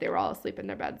theory that they were all asleep in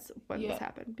their beds when this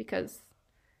happened, because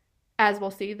as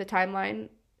we'll see, the timeline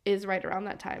is right around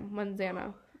that time when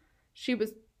Xana, she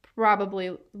was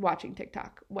probably watching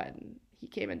TikTok when he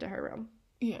came into her room.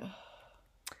 Yeah.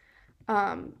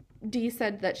 Dee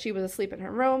said that she was asleep in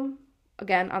her room,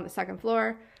 again on the 2nd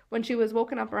floor, when she was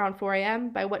woken up around 4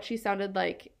 a.m. by what sounded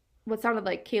like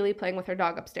Kaylee playing with her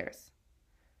dog upstairs.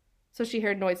 So she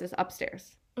heard noises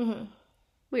upstairs. Mm-hmm.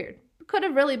 Weird. Could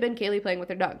have really been Kaylee playing with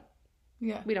her dog.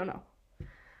 Yeah. We don't know.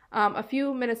 A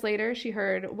few minutes later, she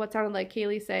heard what sounded like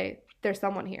Kaylee say, "There's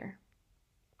someone here."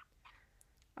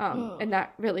 And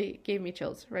that really gave me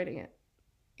chills writing it.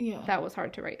 Yeah. That was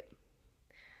hard to write.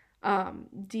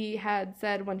 Dee had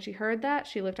said when she heard that,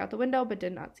 she looked out the window but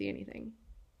did not see anything.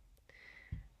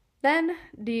 Then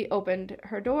Dee opened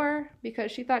her door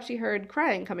because she thought she heard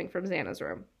crying coming from Xana's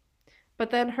room,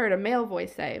 but then heard a male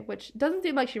voice say, which doesn't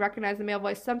seem like she recognized the male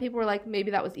voice. Some people were like,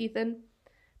 maybe that was Ethan,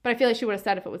 but I feel like she would have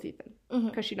said if it was Ethan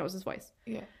because she knows his voice.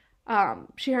 Yeah.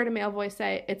 She heard a male voice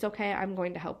say, "It's okay, I'm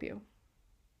going to help you."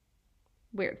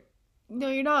 Weird. No,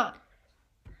 you're not.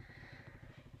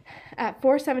 At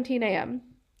 4:17 a.m.,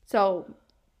 so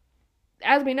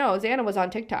as we know, Xana was on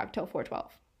TikTok till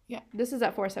 4:12. Yeah. This is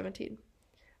at 4:17.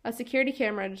 A security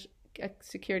camera,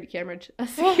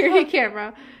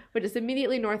 which is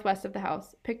immediately northwest of the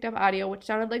house, picked up audio which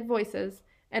sounded like voices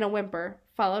and a whimper,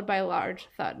 followed by a large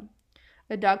thud.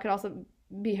 The dog could also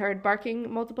be heard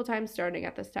barking multiple times starting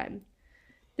at this time.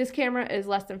 This camera is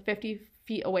less than 50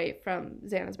 feet away from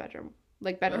Xana's bedroom,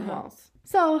 like bedroom walls.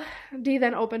 So Dee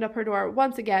then opened up her door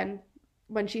once again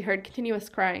when she heard continuous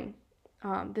crying.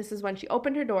 This is when she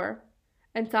opened her door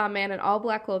and saw a man in all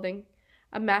black clothing,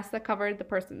 a mask that covered the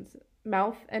person's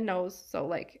mouth and nose, so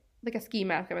like a ski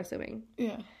mask, I'm assuming.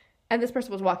 Yeah. And this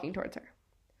person was walking towards her.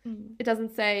 Mm. It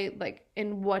doesn't say, like,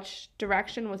 in which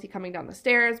direction. Was he coming down the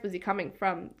stairs? Was he coming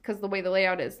from, because the way the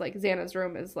layout is, like, Xana's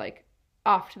room is, like,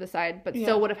 off to the side, but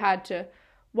still would have had to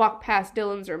walk past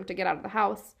Dylan's room to get out of the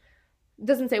house. It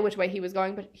doesn't say which way he was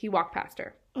going, but he walked past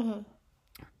her.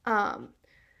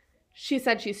 She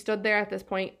said she stood there at this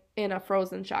point in a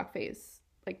frozen shock phase.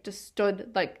 Like, just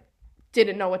stood, like,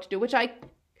 didn't know what to do, which I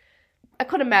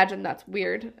could imagine that's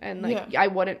weird, and, like, I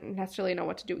wouldn't necessarily know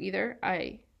what to do either.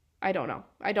 I don't know.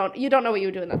 You don't know what you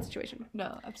would do in that situation.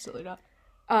 No, absolutely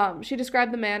not. She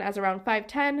described the man as around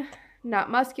 5'10", not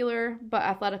muscular, but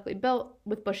athletically built,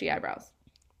 with bushy eyebrows.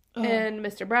 And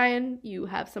Mr. Bryan, you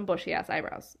have some bushy-ass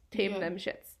eyebrows. Tame them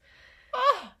shits.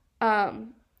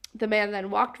 The man then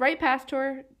walked right past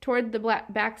her toward the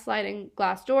backsliding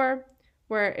glass door,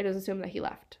 where it is assumed that he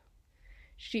left.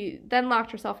 She then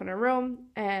locked herself in her room,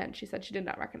 and she said she did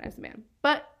not recognize the man,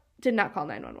 but did not call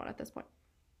 911 at this point.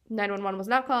 911 was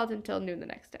not called until noon the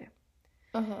next day.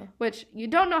 Which, you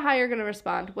don't know how you're going to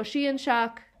respond. Was she in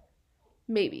shock?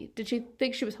 Maybe. Did she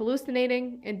think she was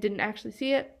hallucinating and didn't actually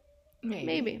see it?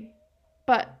 Maybe.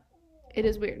 But it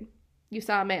is weird. You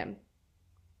saw a man.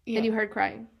 And you heard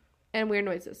crying. And weird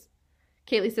noises.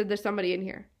 Kaylee said there's somebody in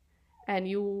here. And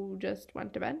you just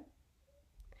went to bed?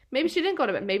 Maybe she didn't go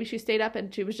to bed. Maybe she stayed up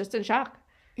and she was just in shock.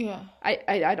 Yeah.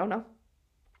 I don't know.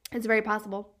 It's very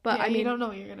possible. But I mean, you don't know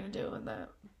what you're going to do in that.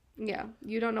 Yeah.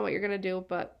 You don't know what you're going to do,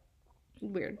 but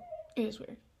weird. It is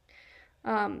weird.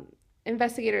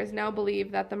 Investigators now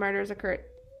believe that the murders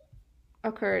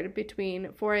occurred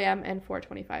between 4 a.m. and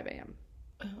 4:25 a.m.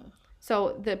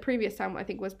 So the previous time, I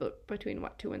think, was between,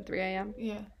 2 and 3 a.m.?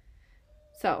 Yeah.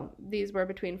 So these were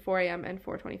between 4 a.m. and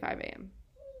 4:25 a.m.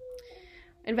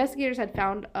 Investigators had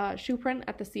found a shoe print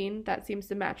at the scene that seems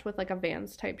to match with, like, a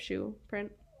Vans type shoe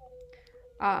print.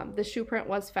 The shoe print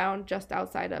was found just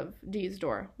outside of Dee's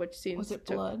door, which seems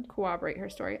to corroborate her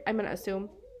story. I'm going to assume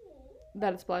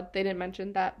that it's blood. They didn't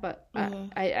mention that, but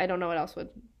I don't know what else would,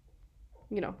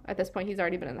 at this point, he's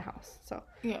already been in the house. So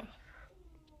yeah.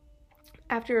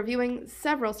 After reviewing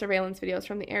several surveillance videos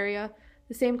from the area,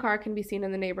 the same car can be seen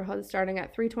in the neighborhood starting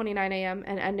at 3:29 a.m.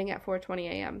 and ending at 4:20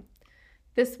 a.m.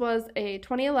 This was a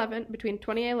between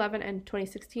 2011 and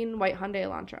 2016 white Hyundai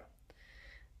Elantra.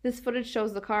 This footage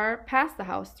shows the car pass the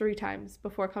house 3 times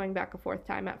before coming back a 4th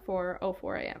time at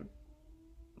 4:04 a.m.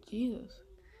 Jesus.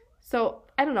 So,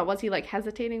 I don't know, was he, like,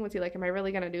 hesitating? Was he like, am I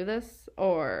really going to do this?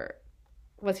 Or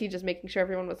was he just making sure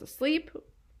everyone was asleep?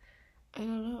 I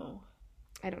don't know.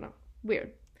 I don't know.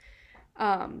 Weird.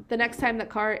 The next time the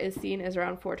car is seen is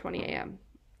around 4:20 a.m.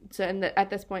 So at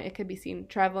this point, it could be seen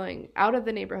traveling out of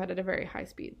the neighborhood at a very high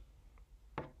speed.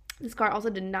 This car also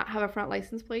did not have a front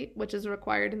license plate, which is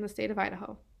required in the state of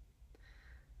Idaho.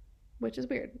 Which is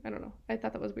weird. I don't know. I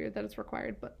thought that was weird that it's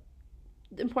required, but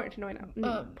important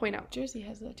to point out. Jersey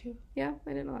has that too. Yeah,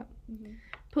 I didn't know that. Mm-hmm.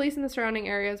 Police in the surrounding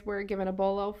areas were given a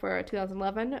bolo for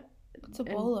 2011. What's a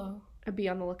bolo? Be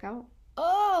on the lookout.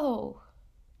 Oh!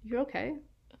 You're okay.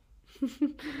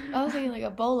 I was thinking like a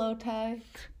bolo tie.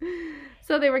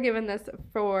 So they were given this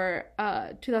for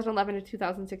 2011 to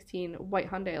 2016 white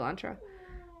Hyundai Elantra.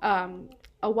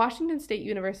 A Washington State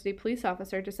University police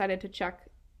officer decided to check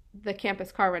the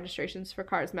campus car registrations for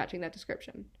cars matching that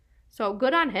description. So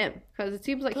good on him, because it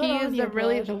seems like he is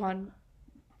the one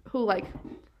who like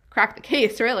cracked the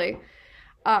case, really.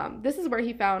 This is where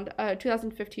he found a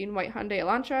 2015 white Hyundai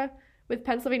Elantra with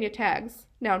Pennsylvania tags.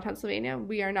 Now in Pennsylvania,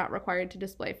 we are not required to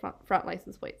display front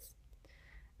license plates.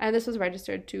 And this was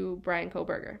registered to Brian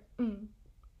Kohberger. Mm.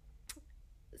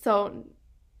 So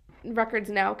records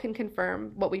now can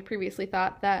confirm what we previously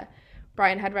thought, that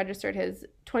Brian had registered his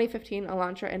 2015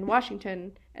 Elantra in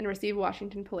Washington and received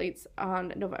Washington plates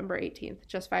on November 18th,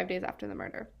 just 5 days after the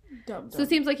murder. So it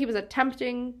seems like he was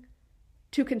attempting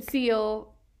to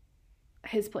conceal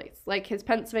his plates. Like, his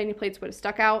Pennsylvania plates would have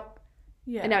stuck out,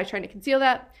 and now he's trying to conceal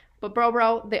that. But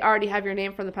bro, they already have your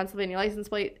name from the Pennsylvania license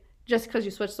plate. Just because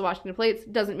you switched to Washington plates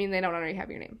doesn't mean they don't already have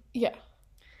your name. Yeah.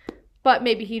 But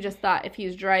maybe he just thought if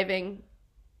he's driving,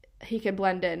 he could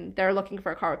blend in. They're looking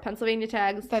for a car with Pennsylvania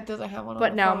tags. That doesn't have one on but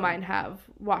the now phone. Mine have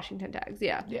Washington tags.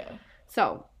 Yeah. Yeah.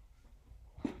 So,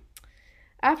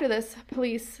 after this,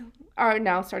 police are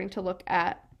now starting to look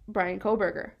at Brian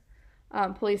Kohberger.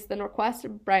 Police then request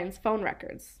Brian's phone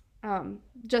records.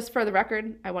 Just for the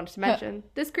record, I wanted to mention,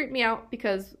 this creeped me out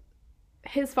because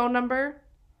his phone number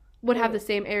would have the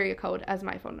same area code as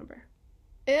my phone number.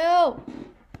 Ew.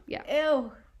 Yeah.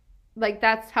 Ew. Like,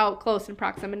 that's how close in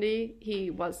proximity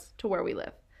he was to where we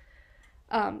live.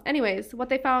 Anyways, what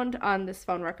they found on this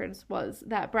phone records was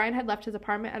that Brian had left his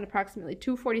apartment at approximately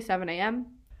 2:47 a.m.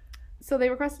 So they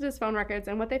requested his phone records,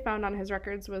 and what they found on his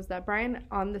records was that Brian,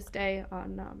 on this day,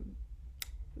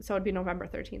 so it'd be November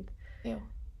 13th,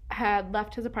 had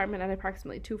left his apartment at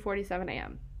approximately 2:47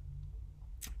 a.m.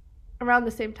 Around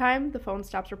the same time, the phone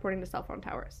stops reporting to cell phone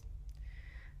towers.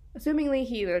 Assumingly,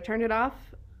 he either turned it off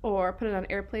or put it on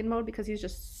airplane mode because he's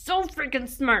just so freaking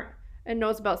smart and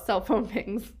knows about cell phone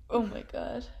pings. Oh my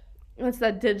god. It's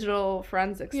that digital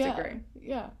forensics degree.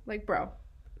 Yeah. Like, bro,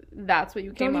 that's what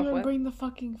you came up with. Don't even bring the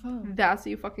fucking phone. That's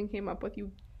what you fucking came up with,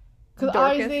 you Because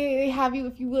obviously they have you,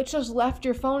 if you just left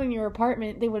your phone in your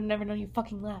apartment, they would have never known you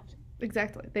fucking left.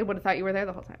 Exactly. They would have thought you were there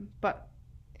the whole time. But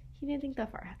he didn't think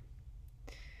that far ahead.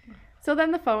 So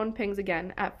then the phone pings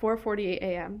again at 4:48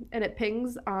 a.m. and it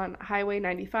pings on Highway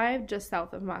 95 just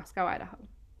south of Moscow, Idaho.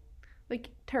 Like,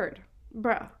 turd.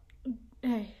 Bruh.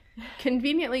 Hey.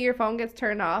 Conveniently, your phone gets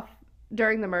turned off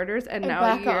during the murders and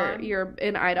now you're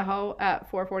in Idaho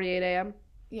at 4:48 a.m.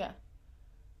 Yeah.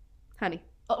 Honey.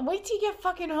 Wait till you get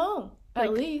fucking home.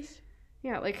 At least.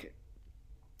 Yeah, like...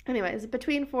 Anyways,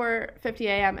 between 4:50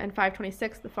 a.m. and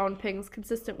 5:26, the phone pings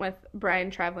consistent with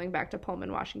Brian traveling back to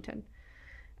Pullman, Washington.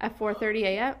 At 5:30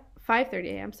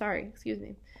 a.m.,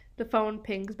 the phone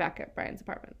pings back at Brian's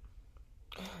apartment.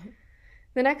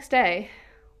 The next day,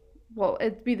 well,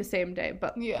 it'd be the same day,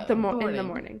 but in the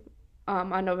morning,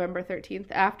 on November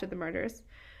 13th, after the murders,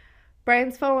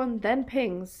 Brian's phone then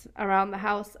pings around the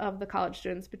house of the college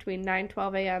students between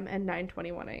 9:12 a.m. and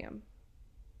 9:21 a.m.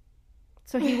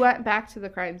 So he went back to the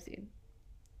crime scene.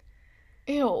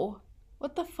 Ew.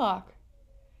 What the fuck?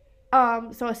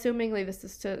 So assumingly this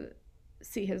is to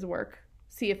see his work,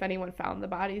 see if anyone found the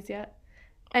bodies yet.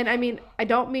 And I mean, I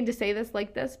don't mean to say this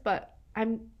like this, but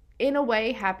I'm in a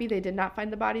way happy they did not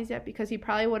find the bodies yet, because he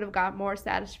probably would have got more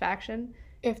satisfaction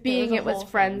if being it was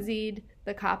frenzied,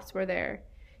 the cops were there.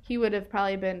 He would have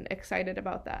probably been excited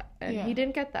about that. And he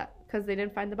didn't get that because they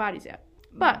didn't find the bodies yet.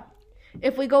 But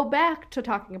if we go back to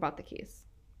talking about the case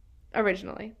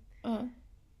originally,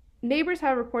 neighbors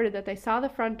have reported that they saw the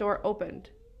front door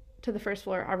opened to the first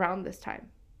floor around this time.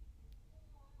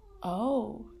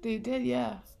 Oh, they did,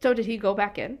 yeah. So did he go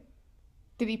back in?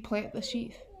 Did he plant the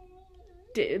sheath?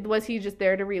 Was he just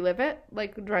there to relive it,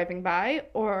 like driving by?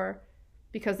 Or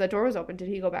because the door was open, did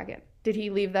he go back in? Did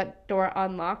he leave that door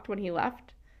unlocked when he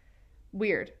left?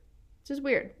 Weird. It's just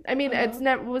weird. I mean,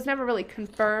 it was never really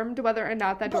confirmed whether or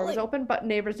not that door was open, but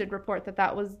neighbors did report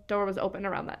that door was open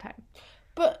around that time.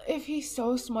 But if he's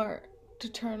so smart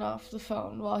to turn off the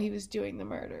phone while he was doing the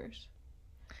murders...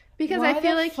 Because Why I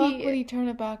feel the like fuck would he turn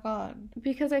it back on?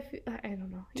 Because I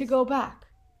don't know. To go back.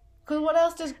 Because what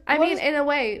else does... in a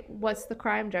way, what's the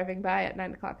crime driving by at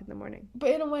 9 o'clock in the morning?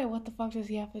 But in a way, what the fuck does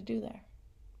he have to do there?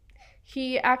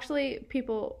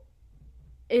 People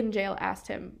in jail asked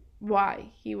him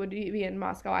why he would be in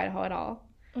Moscow, Idaho at all.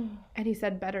 And he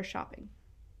said, better shopping.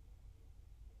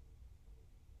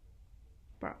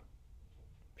 Bro.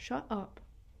 Shut up.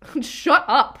 Shut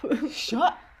up.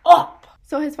 Shut up.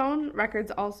 So his phone records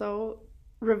also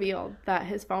revealed that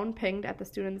his phone pinged at the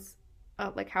student's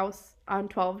house on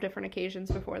 12 different occasions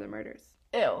before the murders.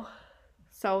 Ew.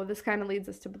 So this kind of leads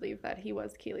us to believe that he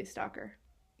was Keely's stalker.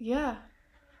 Yeah.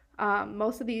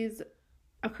 Most of these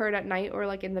occurred at night or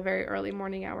in the very early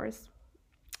morning hours.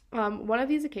 One of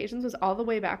these occasions was all the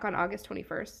way back on August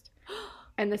 21st.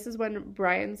 And this is when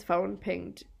Brian's phone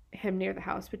pinged him near the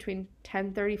house between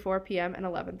 10:34 p.m. and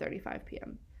 11:35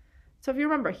 p.m. So if you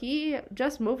remember, he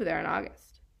just moved there in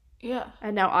August. Yeah.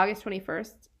 And now August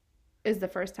 21st is the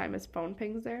first time his phone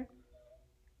pings there.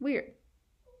 Weird.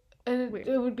 And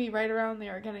it would be right around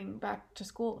there getting back to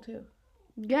school, too.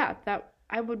 Yeah,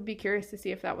 I would be curious to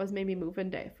see if that was maybe move-in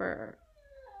day for,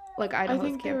 Idaho's campus. I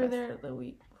think they were there the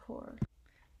week before.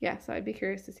 Yeah, so I'd be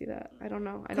curious to see that. I don't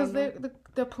know. Because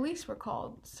the police were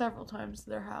called several times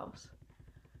to their house.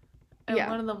 And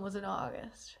one of them was in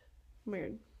August.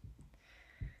 Weird.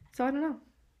 So I don't know.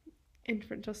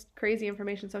 Just crazy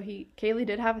information. So Kaylee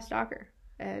did have a stalker.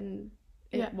 And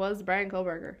it was Brian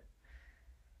Kohlberger.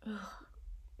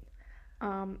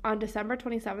 On December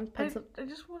 27th, I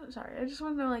just want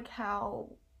to know how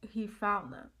he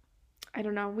found them. I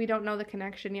don't know. We don't know the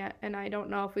connection yet, and I don't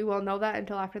know if we will know that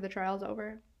until after the trial's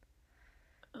over.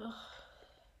 Ugh.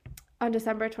 On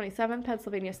December 27th,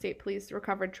 Pennsylvania State Police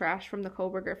recovered trash from the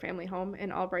Kohlberger family home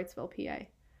in Albrightsville,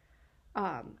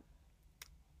 PA.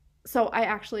 So I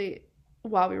actually,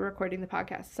 while we were recording the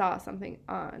podcast, saw something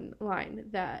online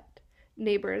that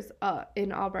neighbors in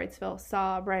Albrightsville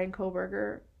saw Brian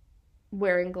Kohlberger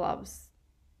wearing gloves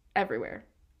everywhere.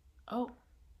 Oh.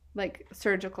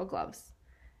 Surgical gloves.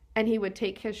 And he would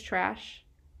take his trash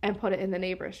and put it in the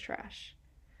neighbor's trash.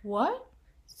 What?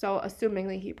 So,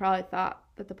 assumingly, he probably thought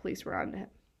that the police were on to him.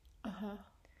 Uh-huh.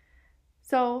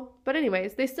 So, but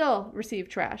anyways, they still receive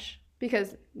trash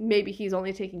because maybe he's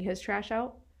only taking his trash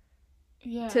out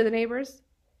to the neighbors.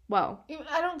 Well,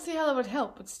 I don't see how that would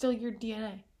help. It's still your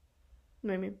DNA.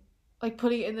 Maybe.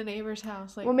 Putting it in the neighbor's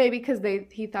house. Well, maybe because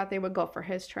he thought they would go for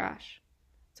his trash.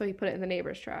 So he put it in the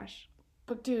neighbor's trash.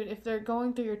 But dude, if they're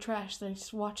going through your trash, they're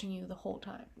just watching you the whole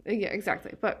time. Yeah,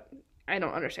 exactly. But I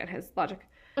don't understand his logic.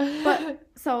 But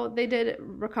so they did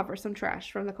recover some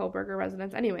trash from the Kohlberger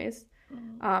residence anyways.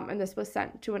 And this was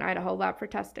sent to an Idaho lab for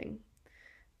testing.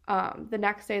 The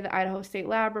next day, the Idaho State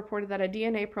Lab reported that a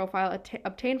DNA profile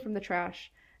obtained from the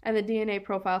trash and the DNA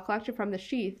profile collected from the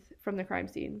sheath from the crime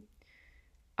scene.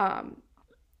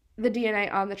 The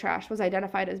DNA on the trash was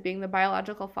identified as being the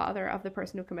biological father of the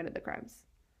person who committed the crimes.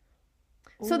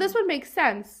 Ooh. So this would make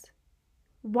sense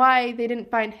why they didn't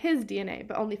find his DNA,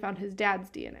 but only found his dad's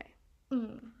DNA.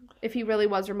 If he really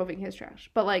was removing his trash.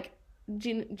 But,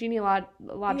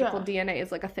 genealogical DNA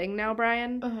is, a thing now,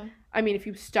 Brian. Uh-huh. I mean, if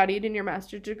you studied in your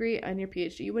master's degree and your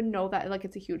PhD, you would know that,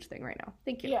 it's a huge thing right now.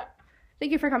 Thank you. Yeah.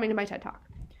 Thank you for coming to my TED Talk.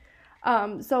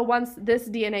 So once this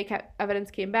DNA evidence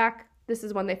came back, this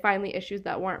is when they finally issued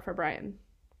that warrant for Brian.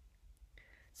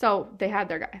 So they had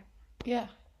their guy. Yeah.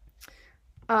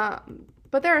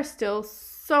 But there are still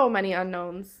so many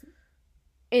unknowns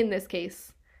in this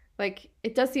case.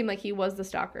 It does seem like he was the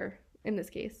stalker in this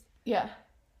case. Yeah.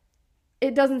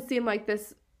 It doesn't seem like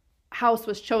this house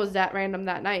was chosen at random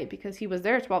that night because he was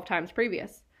there 12 times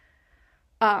previous.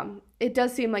 It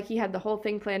does seem like he had the whole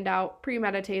thing planned out,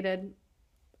 premeditated,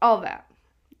 all that.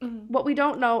 Mm-hmm. What we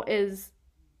don't know is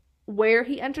where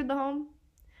he entered the home.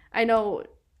 I know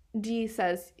Dee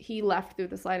says he left through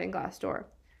the sliding glass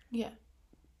door. Yeah.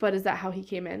 But is that how he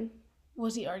came in?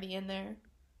 Was he already in there?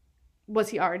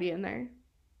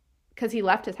 Because he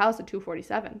left his house at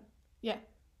 2:47. Yeah.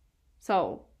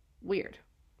 So, weird.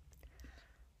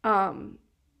 What,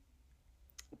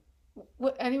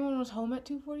 anyone was home at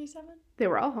 2:47? They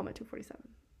were all home at 2:47.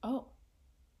 Oh.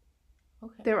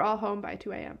 Okay. They were all home by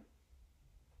 2 a.m.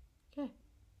 Okay.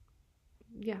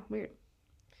 Yeah, weird.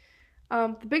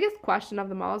 The biggest question of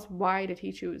them all is why did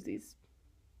he choose these?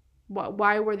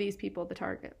 Why were these people the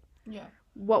target? Yeah.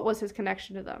 What was his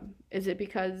connection to them? Is it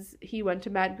because he went to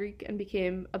Mad Greek and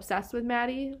became obsessed with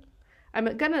Maddie?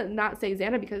 I'm gonna not say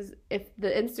Xana because if the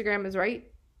Instagram is right,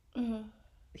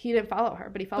 he didn't follow her,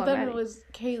 but he followed Maddie. But then it was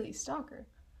Kaylee's stalker.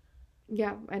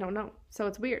 Yeah, I don't know. So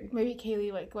it's weird. Maybe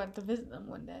Kaylee like went to visit them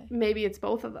one day. Maybe it's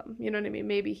both of them. You know what I mean?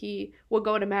 Maybe he will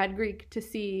go to Mad Greek to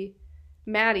see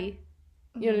Maddie.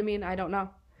 You know what I mean? I don't know.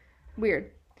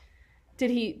 Weird. Did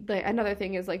he, like, another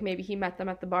thing is, like, maybe he met them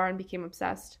at the bar and became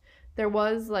obsessed. There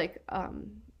was, like,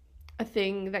 a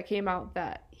thing that came out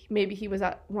that maybe he was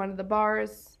at one of the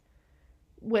bars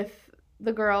with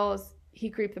the girls. He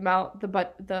creeped them out.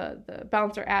 The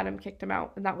bouncer, Adam, kicked him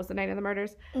out, and that was the night of the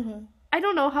murders. Mm-hmm. I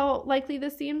don't know how likely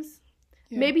this seems.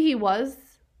 Yeah. Maybe he was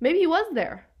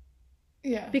there.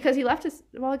 Yeah. Because he left his,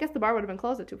 well, I guess the bar would have been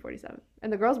closed at 2:47.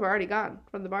 And the girls were already gone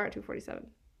from the bar at 2:47.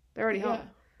 They're already home.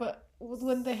 But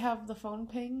wouldn't they have the phone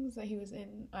pings that he was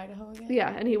in Idaho again?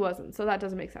 Yeah, and he wasn't. So that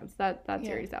doesn't make sense. That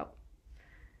theory's out.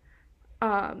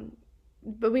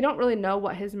 But we don't really know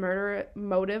what his murder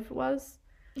motive was.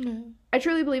 Mm-hmm. I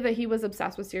truly believe that he was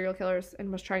obsessed with serial killers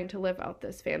and was trying to live out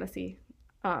this fantasy.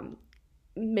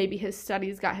 Maybe his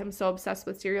studies got him so obsessed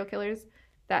with serial killers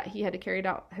that he had to carry it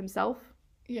out himself.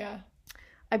 Yeah.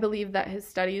 I believe that his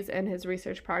studies and his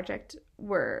research project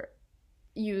were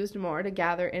used more to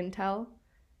gather intel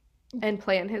and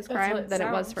plan his crime than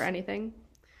it was for anything.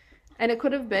 And it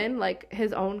could have been like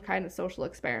his own kind of social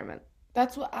experiment.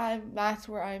 That's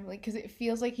where I'm like, because it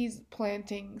feels like he's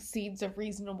planting seeds of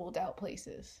reasonable doubt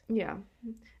places. Yeah.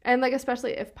 And like,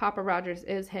 especially if Papa Rogers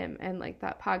is him and like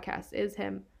that podcast is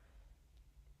him,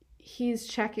 he's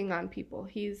checking on people.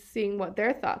 He's seeing what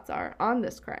their thoughts are on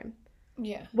this crime.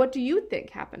 Yeah. What do you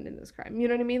think happened in this crime? You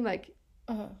know what I mean? Like,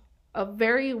 a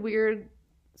very weird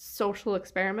social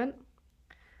experiment.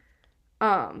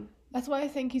 That's why I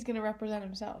think he's going to represent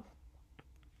himself.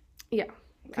 Yeah.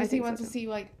 Because he wants to see,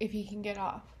 like, if he can get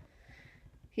off.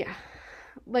 Yeah.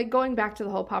 Like, going back to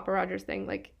the whole Papa Rogers thing,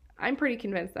 like, I'm pretty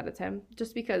convinced that it's him.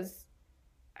 Just because,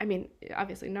 I mean,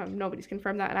 obviously nobody's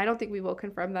confirmed that. And I don't think we will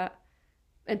confirm that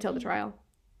until the trial.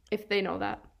 If they know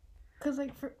that. Because,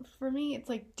 like, for me, it's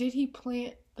like, did he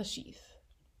plant the sheath?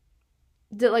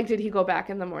 Did he go back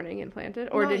in the morning and plant it?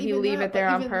 Or did he leave it there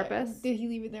on purpose? Did he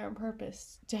leave it there on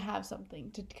purpose to have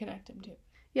something to connect him to?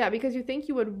 Yeah, because you think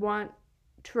you would want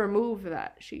to remove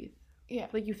that sheath. Yeah.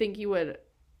 Like, you think you would.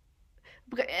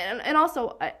 And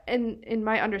also, in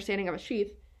my understanding of a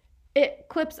sheath, it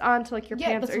clips onto, like, your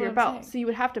pants or your belt. So you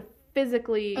would have to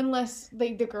physically. Unless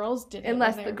the girls did it.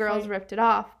 Unless the girls ripped it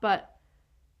off. But.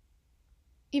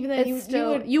 Even then,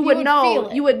 you would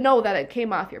know that it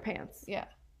came off your pants. Yeah.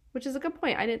 Which is a good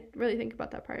point. I didn't really think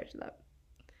about that prior to that.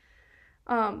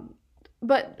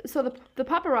 But so the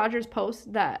Papa Rogers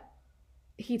post that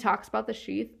he talks about the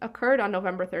sheath occurred on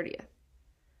November 30th.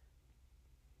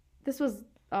 This was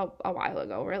a while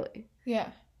ago, really. Yeah.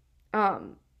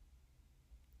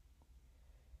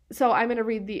 So I'm going to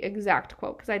read the exact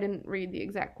quote because I didn't read the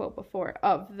exact quote before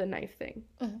of the knife thing.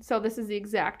 Uh-huh. So this is the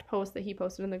exact post that he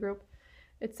posted in the group.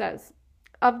 It says,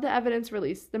 of the evidence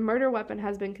released, the murder weapon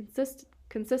has been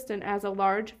consistent as a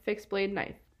large fixed blade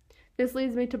knife. This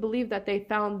leads me to believe that they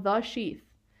found the sheath.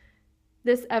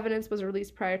 This evidence was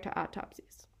released prior to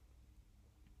autopsies.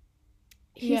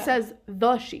 He says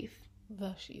the sheath.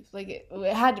 The sheath. Like,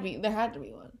 it had to be, there had to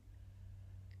be one.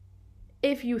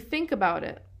 If you think about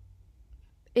it,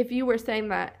 if you were saying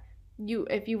that,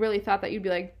 if you really thought that, you'd be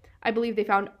like, I believe they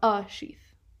found a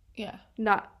sheath. Yeah.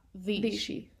 Not the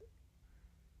sheath.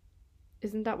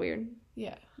 Isn't that weird?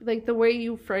 Yeah. Like, the way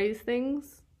you phrase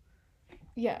things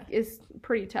is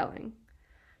pretty telling.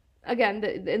 Again,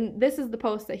 and this is the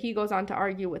post that he goes on to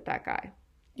argue with that guy.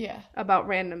 Yeah. About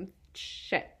random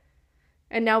shit.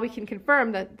 And now we can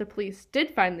confirm that the police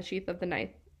did find the sheath of the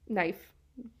knife.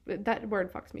 That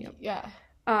word fucks me up. Yeah.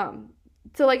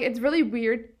 So, like, it's really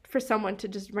weird for someone to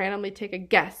just randomly take a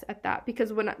guess at that.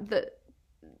 Because when the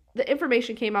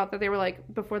information came out that they were,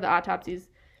 like, before the autopsies,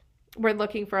 we're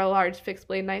looking for a large fixed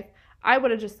blade knife, I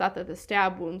would have just thought that the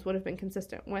stab wounds would have been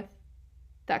consistent with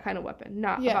that kind of weapon,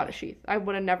 not about a sheath. I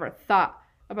would have never thought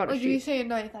about a sheath. When you say a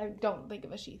knife, I don't think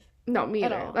of a sheath. No, me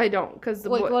either. I don't, because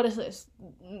what is this?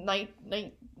 Knights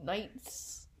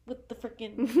with the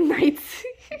freaking knights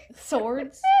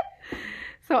swords.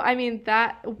 So I mean,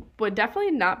 that would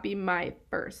definitely not be my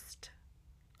first.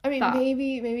 I mean, thought.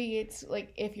 maybe it's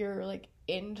like if you're like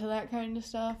into that kind of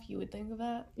stuff, you would think of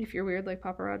that. If you're weird like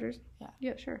Papa Rogers.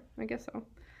 Yeah, sure, I guess so.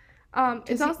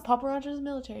 Papa Rogers is a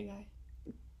military guy.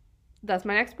 That's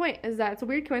my next point, is that it's a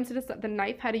weird coincidence that the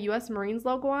knife had a U.S. Marines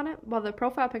logo on it, while the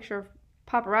profile picture of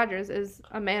Papa Rogers is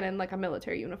a man in, like, a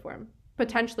military uniform.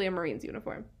 Potentially a Marines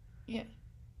uniform. Yeah.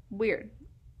 Weird.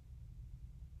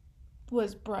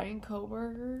 Was Brian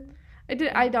Koberger?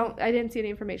 I didn't see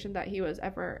any information that he was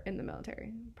ever in the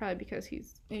military. Probably because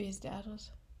maybe his dad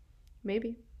was.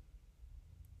 Maybe.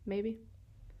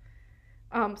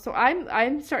 So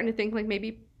I'm starting to think like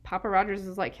maybe Papa Rogers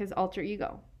is like his alter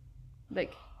ego.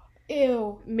 Like,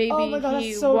 ew. Maybe oh my God,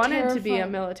 he that's so wanted terrifying. to be a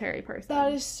military person.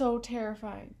 That is so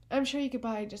terrifying. I'm sure you could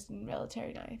buy just a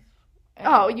military knife.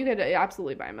 Oh, you could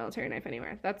absolutely buy a military knife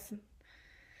anywhere. That's...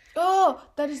 Oh,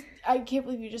 that is... I can't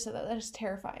believe you just said that. That is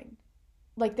terrifying.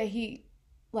 Like, that he,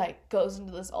 like, goes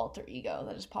into this alter ego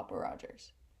that is Papa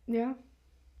Rogers. Yeah.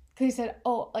 Because he said,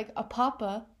 oh, like, a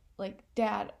papa, like,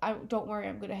 Dad, don't worry,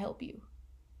 I'm going to help you.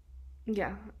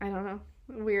 Yeah, I don't know.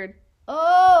 Weird.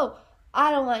 Oh,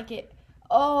 I don't like it.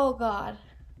 Oh, God.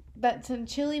 That sent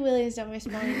chilly willies down my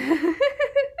spine.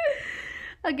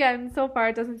 Again, so far,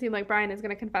 it doesn't seem like Brian is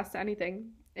going to confess to anything.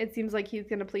 It seems like he's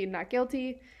going to plead not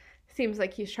guilty. Seems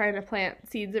like he's trying to plant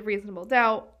seeds of reasonable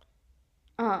doubt.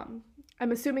 I'm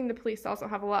assuming the police also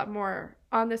have a lot more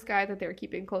on this guy that they're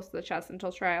keeping close to the chest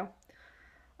until trial.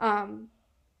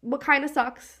 What kind of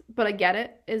sucks, but I get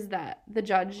it, is that the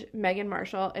judge, Megan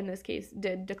Marshall, in this case,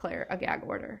 did declare a gag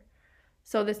order.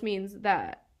 So this means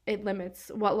that it limits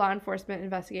what law enforcement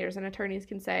investigators and attorneys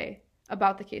can say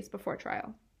about the case before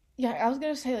trial. Yeah, I was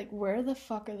going to say, like, where the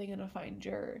fuck are they going to find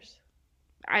jurors?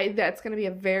 That's going to be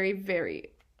a very, very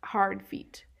hard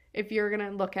feat. If you're going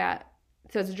to look at,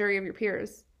 it says a jury of your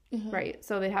peers, right?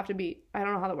 So they have to be, I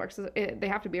don't know how that works. They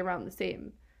have to be around the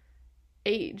same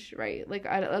age, right? Like,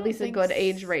 at least a good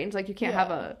age range. Like, you can't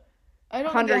have a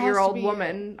 100-year-old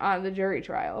woman on the jury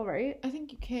trial, right? I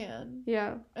think you can.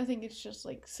 Yeah. I think it's just,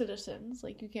 like, citizens.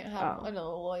 Like, you can't have another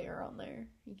lawyer on there.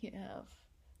 You can't have...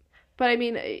 But, I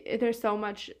mean, there's so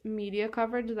much media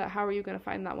coverage that how are you going to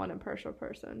find that one impartial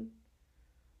person?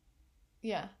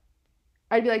 Yeah.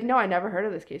 I'd be like, no, I never heard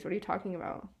of this case. What are you talking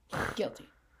about? Guilty.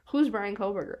 Who's Brian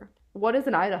Koberger? What is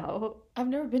an Idaho? I've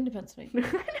never been to Pennsylvania.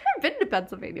 I've never been to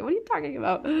Pennsylvania. What are you talking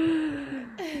about?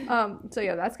 So,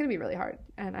 yeah, that's going to be really hard.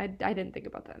 And I didn't think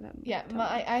about that. Yeah,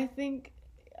 I think...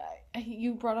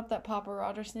 you brought up that Papa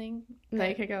Rogers thing. No,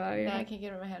 you can't get that out of your head. No, I can't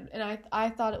get it in my head. And I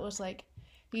thought it was, like...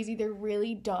 He's either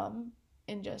really dumb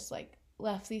and just, like,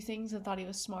 left these things and thought he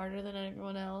was smarter than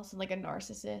everyone else and, like, a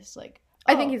narcissist. Like,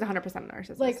 I think he's 100% a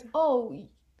narcissist. Like, oh,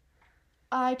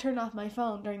 I turned off my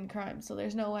phone during the crime, so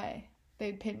there's no way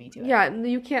they'd pin me to it. Yeah,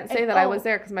 you can't say that I was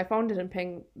there because my phone didn't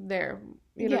ping there.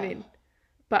 You know what I mean?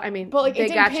 But, I mean, like, they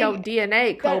got your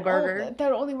DNA, Koberger.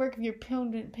 That would only work if your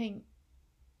phone didn't ping.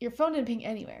 Your phone didn't ping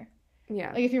anywhere.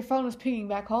 Yeah. Like, if your phone was pinging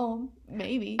back home,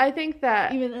 maybe. I think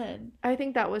that... Even then. I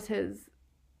think that was his...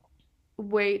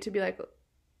 way to be like,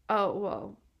 oh,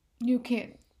 well, you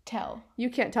can't tell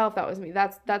if that was me.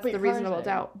 That's the reasonable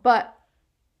doubt. But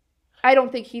I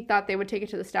don't think he thought they would take it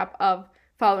to the step of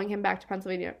following him back to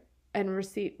Pennsylvania and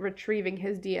retrieving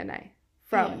his DNA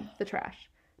from the trash.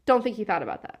 Don't think he thought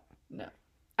about that. No.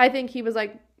 I think he was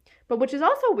like, but which is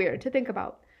also weird to think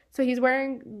about. So he's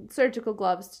wearing surgical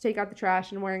gloves to take out the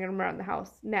trash and wearing them around the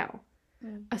house now.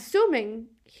 Assuming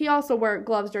he also wore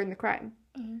gloves during the crime.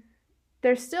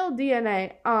 There's still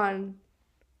DNA on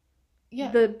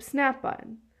the snap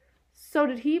button. So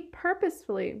did he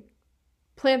purposefully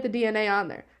plant the DNA on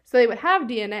there? So they would have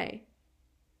DNA,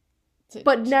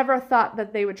 but never thought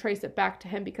that they would trace it back to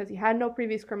him because he had no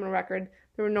previous criminal record.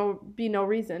 There would be no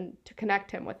reason to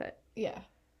connect him with it. Yeah.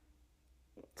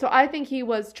 So I think he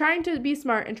was trying to be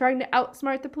smart and trying to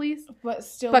outsmart the police,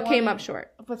 but came up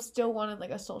short. But still wanted,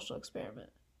 like, a social experiment.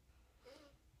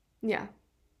 Yeah.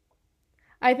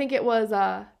 I think it was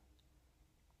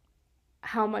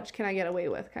how much can I get away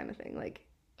with kind of thing. Like,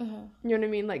 you know what I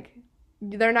mean? Like,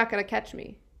 they're not going to catch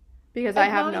me because I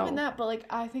have no... Not even that, but, like,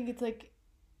 I think it's, like,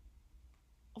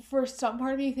 for some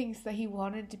part of me thinks that he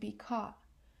wanted to be caught.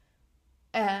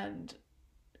 And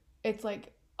it's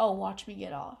like, oh, watch me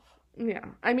get off. Yeah.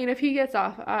 I mean, if he gets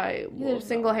off, I will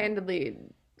single-handedly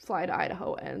fly to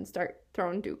Idaho and start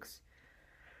throwing dukes.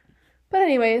 But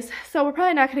anyways, so we're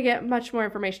probably not going to get much more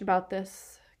information about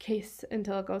this case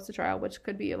until it goes to trial, which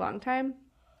could be a long time.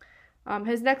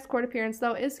 His next court appearance,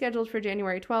 though, is scheduled for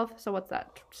January 12th. So what's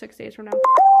that? 6 days from now?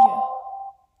 Yeah.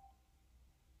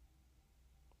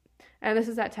 And this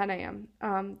is at 10 a.m.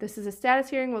 This is a status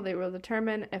hearing where they will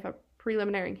determine if a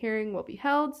preliminary hearing will be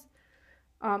held.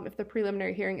 If the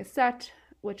preliminary hearing is set,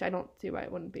 which I don't see why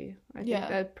it wouldn't be. I think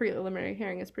the preliminary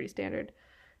hearing is pretty standard.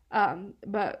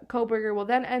 But Koberger will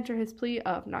then enter his plea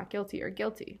of not guilty or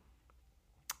guilty.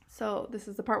 So this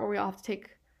is the part where we all have to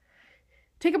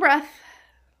take a breath.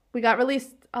 We got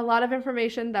released a lot of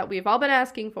information that we've all been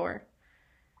asking for.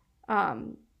 We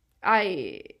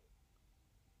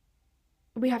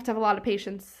have to have a lot of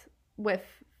patience with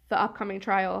the upcoming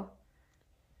trial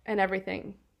and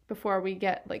everything before we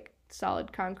get, like,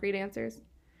 solid, concrete answers.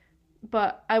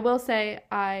 But I will say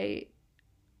I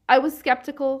was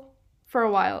skeptical for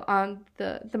a while on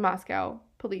the Moscow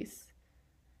police.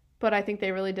 But I think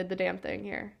they really did the damn thing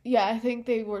here. Yeah, I think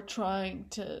they were trying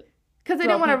to... Because they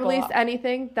didn't want to release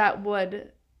anything that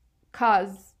would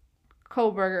cause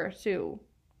Kohberger to...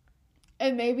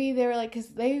 And maybe they were like... Because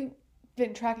they've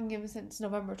been tracking him since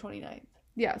November 29th.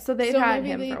 Yeah, so they've had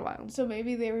him for a while. So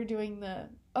maybe they were doing the...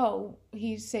 Oh,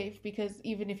 he's safe because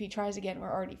even if he tries again,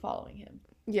 we're already following him.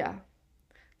 Yeah.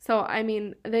 So, I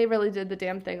mean, they really did the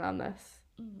damn thing on this.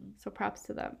 Mm-hmm. So props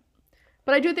to them.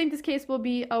 But I do think this case will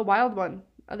be a wild one.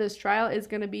 This trial is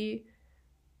going to be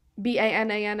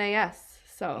BANANAS.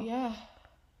 So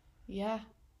yeah.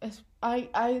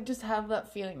 I just have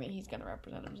that feeling that he's going to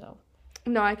represent himself.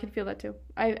 No, I can feel that too.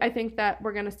 I think that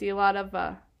we're going to see a lot of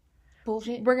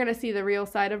bullshit. We're going to see the real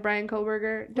side of Brian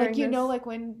Kohberger during this. Know, like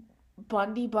when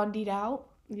Bundy bundied out.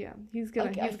 Yeah, he's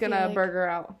gonna burger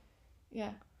out.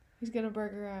 Yeah, he's gonna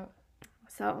burger out.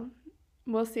 So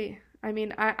we'll see. I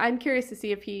mean, I'm curious to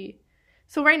see if he.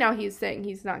 So right now he's saying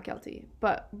he's not guilty,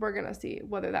 but we're going to see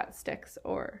whether that sticks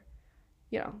or,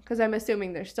 because I'm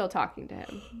assuming they're still talking to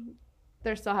him.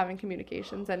 They're still having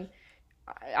communications, and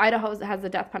Idaho has the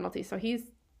death penalty, so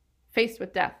he's faced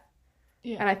with death.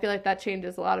 Yeah. And I feel like that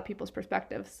changes a lot of people's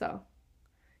perspectives, so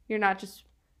you're not just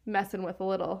messing with a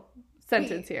little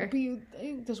sentence here.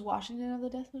 Does Washington have the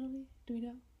death penalty? Do we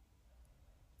know?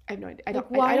 I have no idea.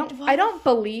 I don't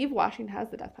believe Washington has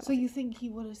the death penalty. So you think he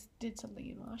would have did something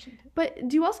in Washington? But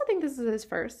do you also think this is his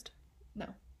first? No.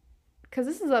 Because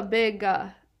this is a big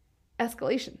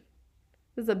escalation.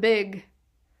 This is a big...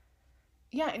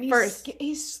 Yeah, and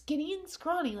he's skinny and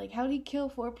scrawny. Like, how did he kill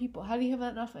 4 people? How did he have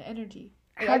enough energy?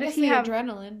 Like, how did he have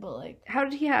adrenaline? But like, how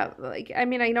did he have I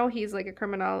mean, I know he's like a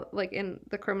criminal, like in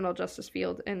the criminal justice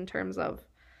field in terms of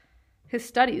his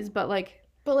studies, but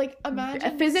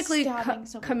imagine physically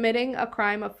committing a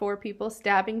crime of 4 people,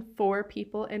 stabbing 4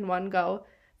 people in one go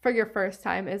for your first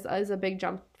time is a big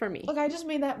jump for me. Look, I just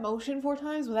made that motion 4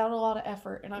 times without a lot of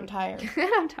effort, and I'm tired.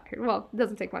 I'm tired. Well, it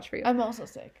doesn't take much for you. I'm also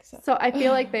sick. So I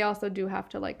feel like they also do have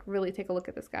to really take a look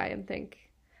at this guy and think,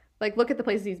 look at the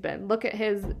places he's been. Look at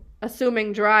his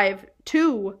assuming drive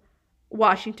to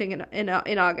Washington in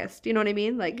August. You know what I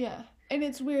mean? Yeah, and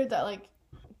it's weird that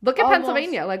look at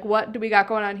Pennsylvania. What do we got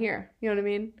going on here? You know what I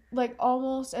mean?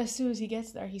 Almost as soon as he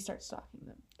gets there, he starts stalking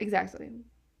them. Exactly.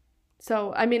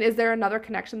 So, I mean, is there another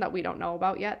connection that we don't know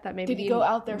about yet? That maybe did he go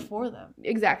out there for them?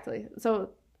 Exactly. So,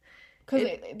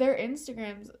 because their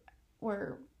Instagrams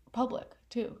were public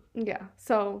too. Yeah.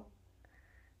 So,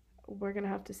 we're gonna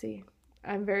have to see.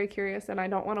 I'm very curious, and I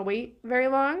don't want to wait very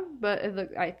long, but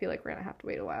I feel like we're gonna have to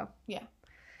wait a while. Yeah.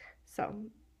 So.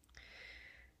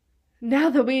 Now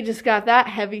that we just got that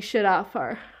heavy shit off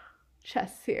our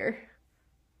chests here.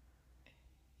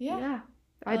 Yeah.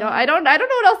 I don't know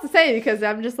what else to say because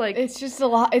I'm just it's just a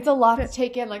lot. It's a lot to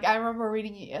take in. I remember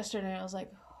reading it yesterday and I was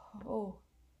like, oh.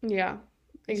 Yeah,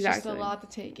 exactly. It's just a lot to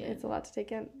take in. It's a lot to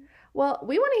take in. Well,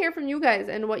 we want to hear from you guys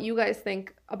and what you guys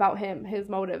think about him, his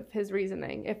motive, his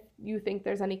reasoning, if you think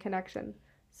there's any connection.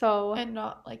 So. And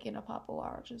not in a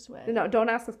paparazzi way. No, don't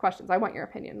ask us questions. I want your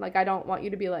opinion. I don't want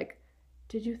you to be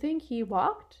did you think he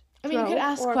walked? I mean, you could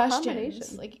ask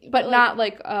questions. But not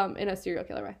in a serial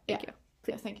killer way. Thank you.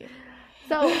 Yeah, thank you.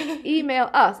 So, email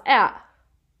us at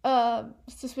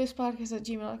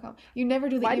suspiciouspodcast@gmail.com. You never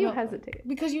do the email. Why do you hesitate?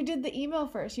 Because you did the email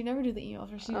first. You never do the email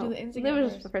first. You do the Instagram That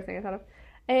was just the first thing I thought of.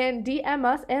 And DM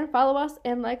us and follow us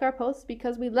and like our posts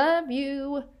because we love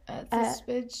you. At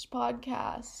Suspicious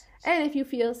Podcast. And if you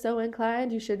feel so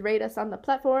inclined, you should rate us on the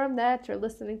platform that you're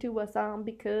listening to us on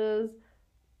because...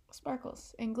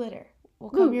 Sparkles and glitter will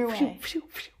come your way.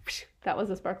 That was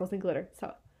the sparkles and glitter.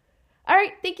 So, all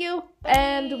right, thank you. Bye.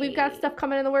 And we've got stuff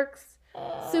coming in the works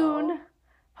soon.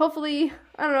 Hopefully,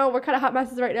 I don't know. We're kind of hot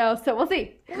messes right now, so we'll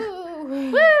see.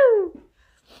 Woo! Woo!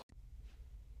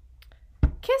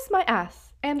 Kiss my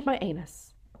ass and my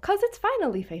anus, 'cause it's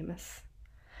finally famous,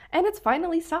 and it's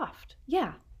finally soft.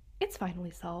 Yeah, it's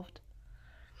finally solved.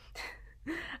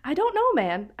 I don't know,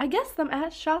 man. I guess them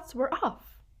ass shots were off.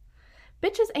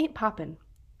 Bitches ain't poppin'.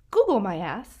 Google my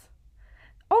ass.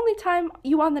 Only time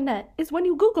you on the net is when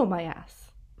you Google my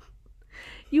ass.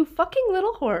 You fucking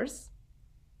little horse.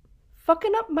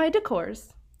 Fucking up my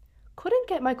decors. Couldn't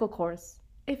get Michael Kors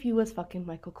if you was fucking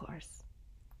Michael Kors.